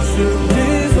worship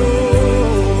His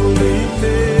holy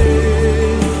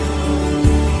name.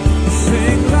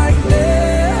 Sing like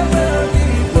never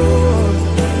before.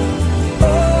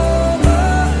 Oh,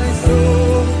 my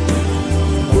soul,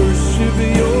 worship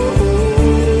Your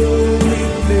holy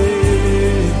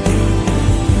name.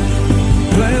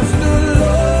 Bless the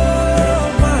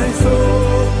Lord, my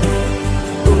soul.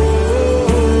 Oh,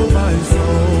 my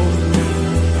soul,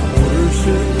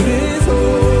 worship His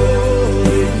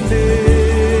holy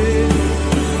name.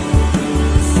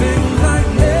 Sing like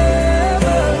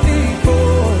never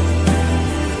before.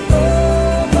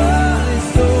 Oh, my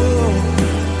soul,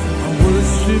 I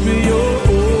worship Your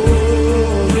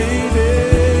holy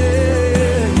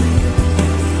name.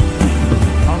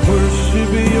 I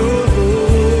worship Your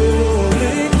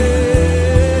holy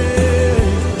name.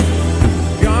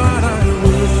 God, I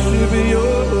worship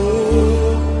Your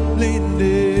holy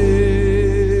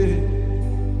name.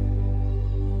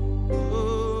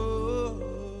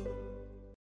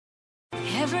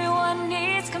 Everyone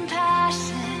needs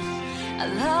compassion, a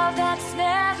love that's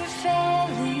never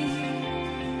failing.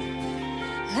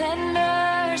 Let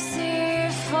mercy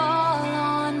fall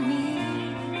on me.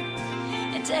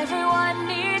 And everyone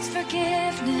needs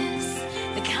forgiveness,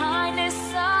 the kindness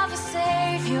of a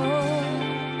Savior,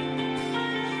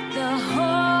 the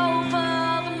hope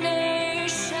of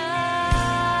nations.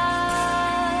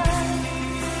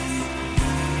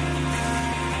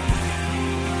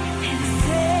 And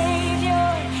Savior,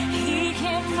 He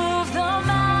can move the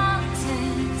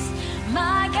mountains.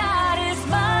 My God is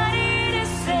mighty to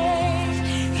save.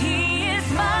 He is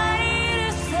mighty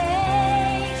to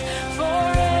save.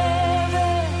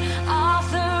 Forever,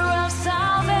 author of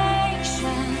salvation.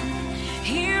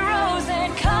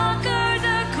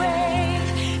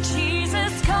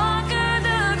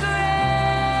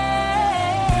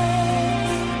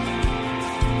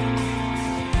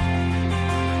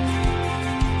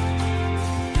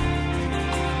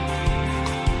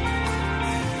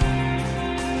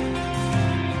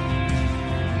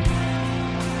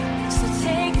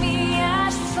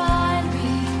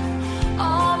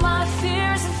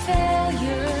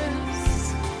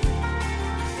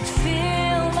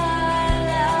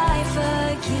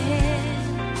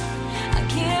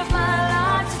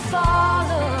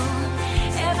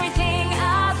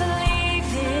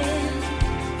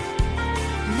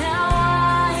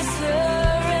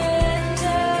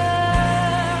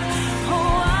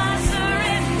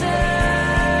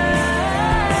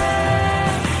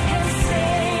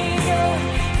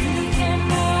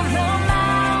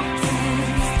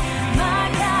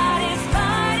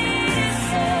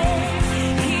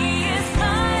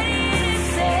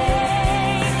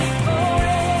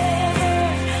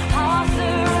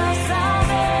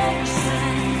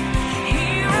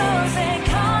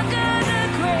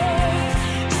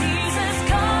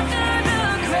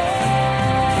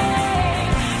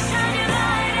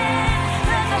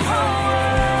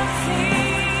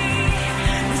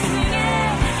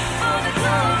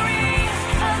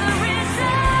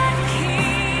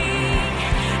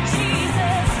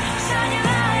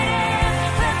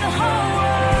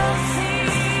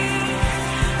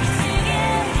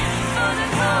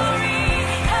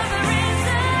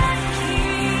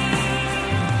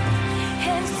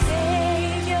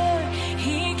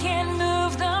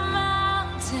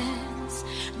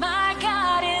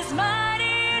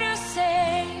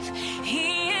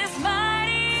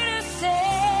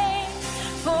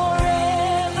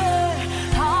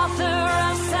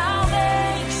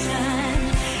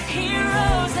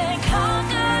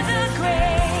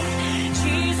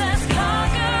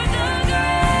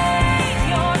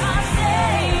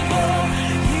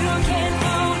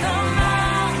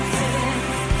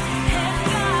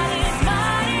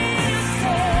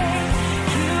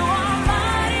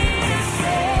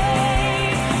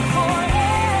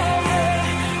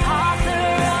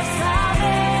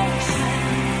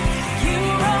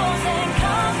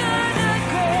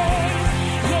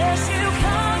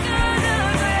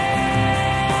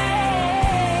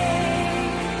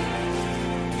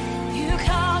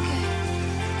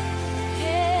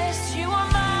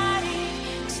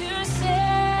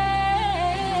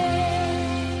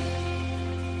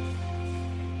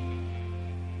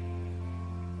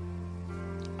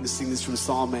 Let's sing this from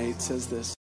Psalm 8. It says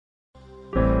this.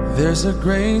 There's a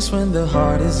grace when the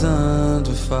heart is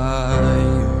under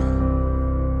fire.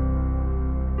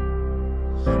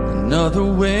 Another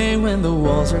way when the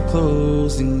walls are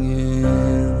closing in.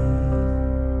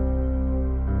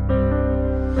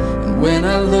 And when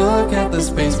I look at the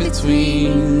space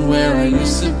between where I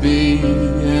used to be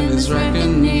and this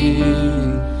reckoning,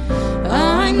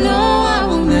 I know I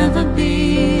will never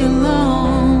be alone.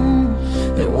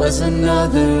 There was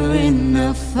another in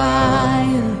the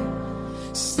fire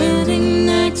standing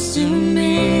next to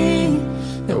me.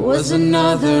 There was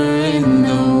another in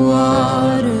the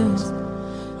waters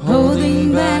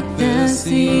holding back the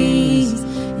seas.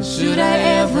 And should I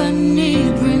ever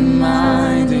need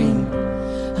reminding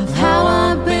of how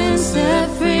I've been set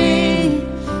free,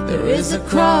 there is a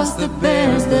cross that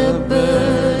bears the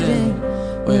burden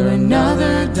where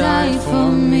another died for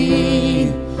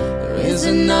me. There is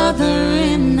another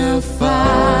in the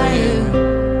fire.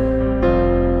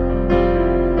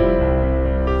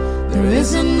 There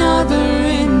is another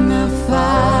in the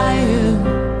fire.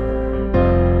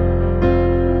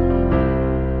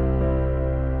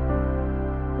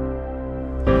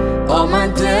 All my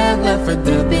dead left for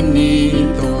dead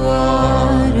beneath the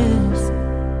waters.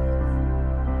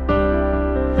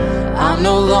 I'm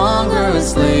no longer a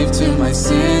slave to my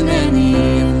sin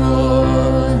anymore.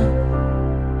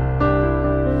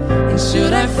 And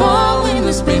should I fall in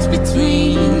the space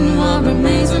between what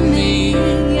remains of me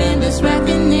and this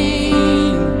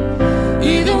reckoning,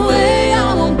 either way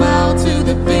I won't bow to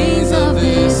the things of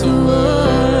this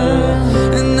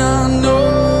world. And I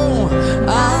know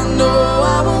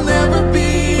I will never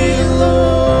be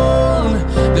alone.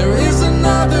 There is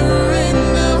another in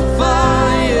the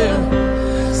fire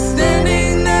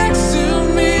standing next to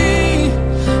me.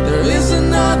 There is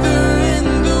another in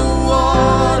the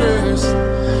waters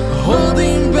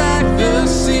holding back the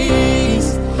seas.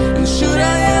 And should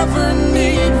I ever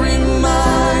need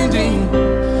reminding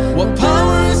what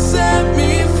power has set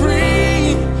me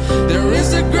free, there is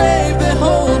a grave that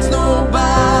holds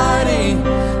nobody.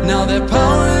 Now that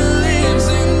power lives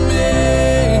in me.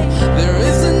 There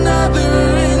is another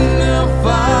in the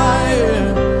fire.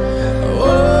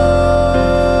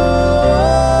 Oh,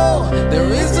 there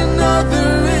is another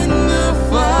in the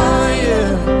fire.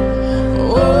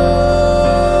 Oh,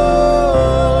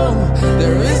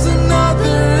 there is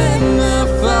another in the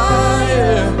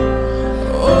fire.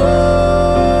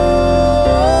 Oh,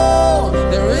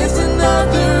 there is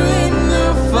another in the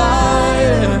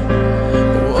fire.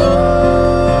 Oh,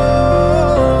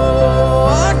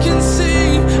 I can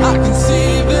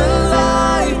see the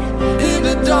light in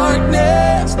the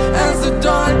darkness as the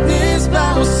darkness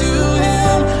bows to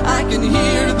him. I can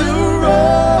hear the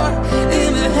roar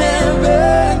in the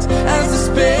heavens as the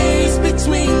space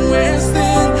between wears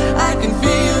thin. I can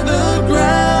feel the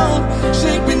ground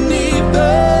shake beneath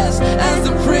us as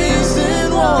the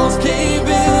prison walls cave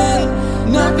in.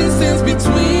 Nothing stands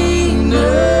between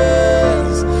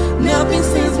us. Nothing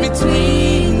stands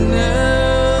between us.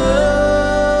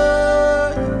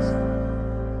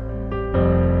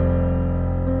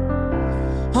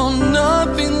 Oh,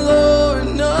 nothing, Lord,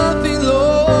 nothing,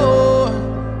 Lord.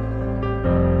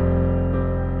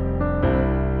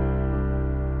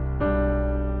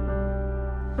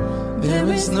 There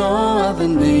is no other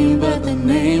name but the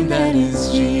name that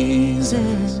is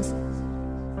Jesus.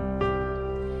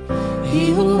 He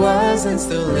who was and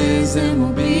still is and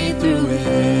will be through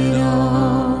it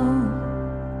all.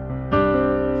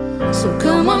 So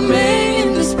come on, make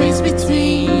in the space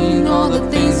between all the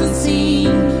things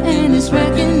unseen and this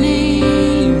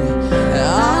reckoning.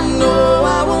 I know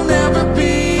I will never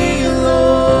be alone.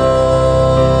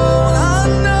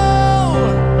 I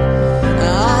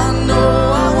know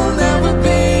I will never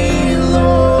be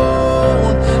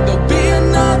alone. There'll be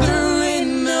another in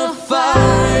the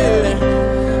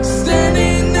fire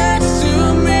standing next to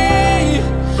me.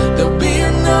 There'll be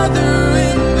another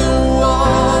in the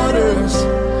waters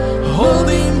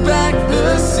holding back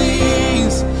the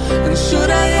seas. And should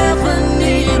I ever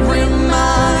need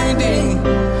reminding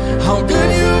how good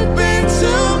you've been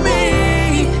to me,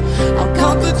 I'll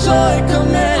count the joy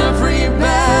come every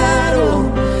battle,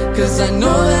 'cause I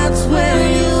know that's where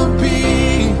you'll be.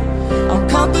 I'll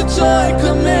count the joy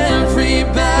come every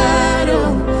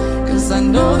battle, 'cause I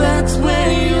know that's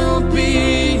where you'll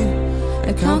be.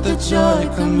 I count the joy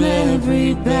come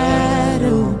every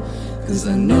battle, 'cause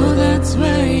I know that's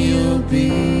where you'll be.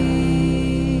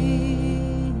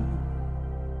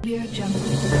 Dear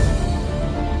Jungle.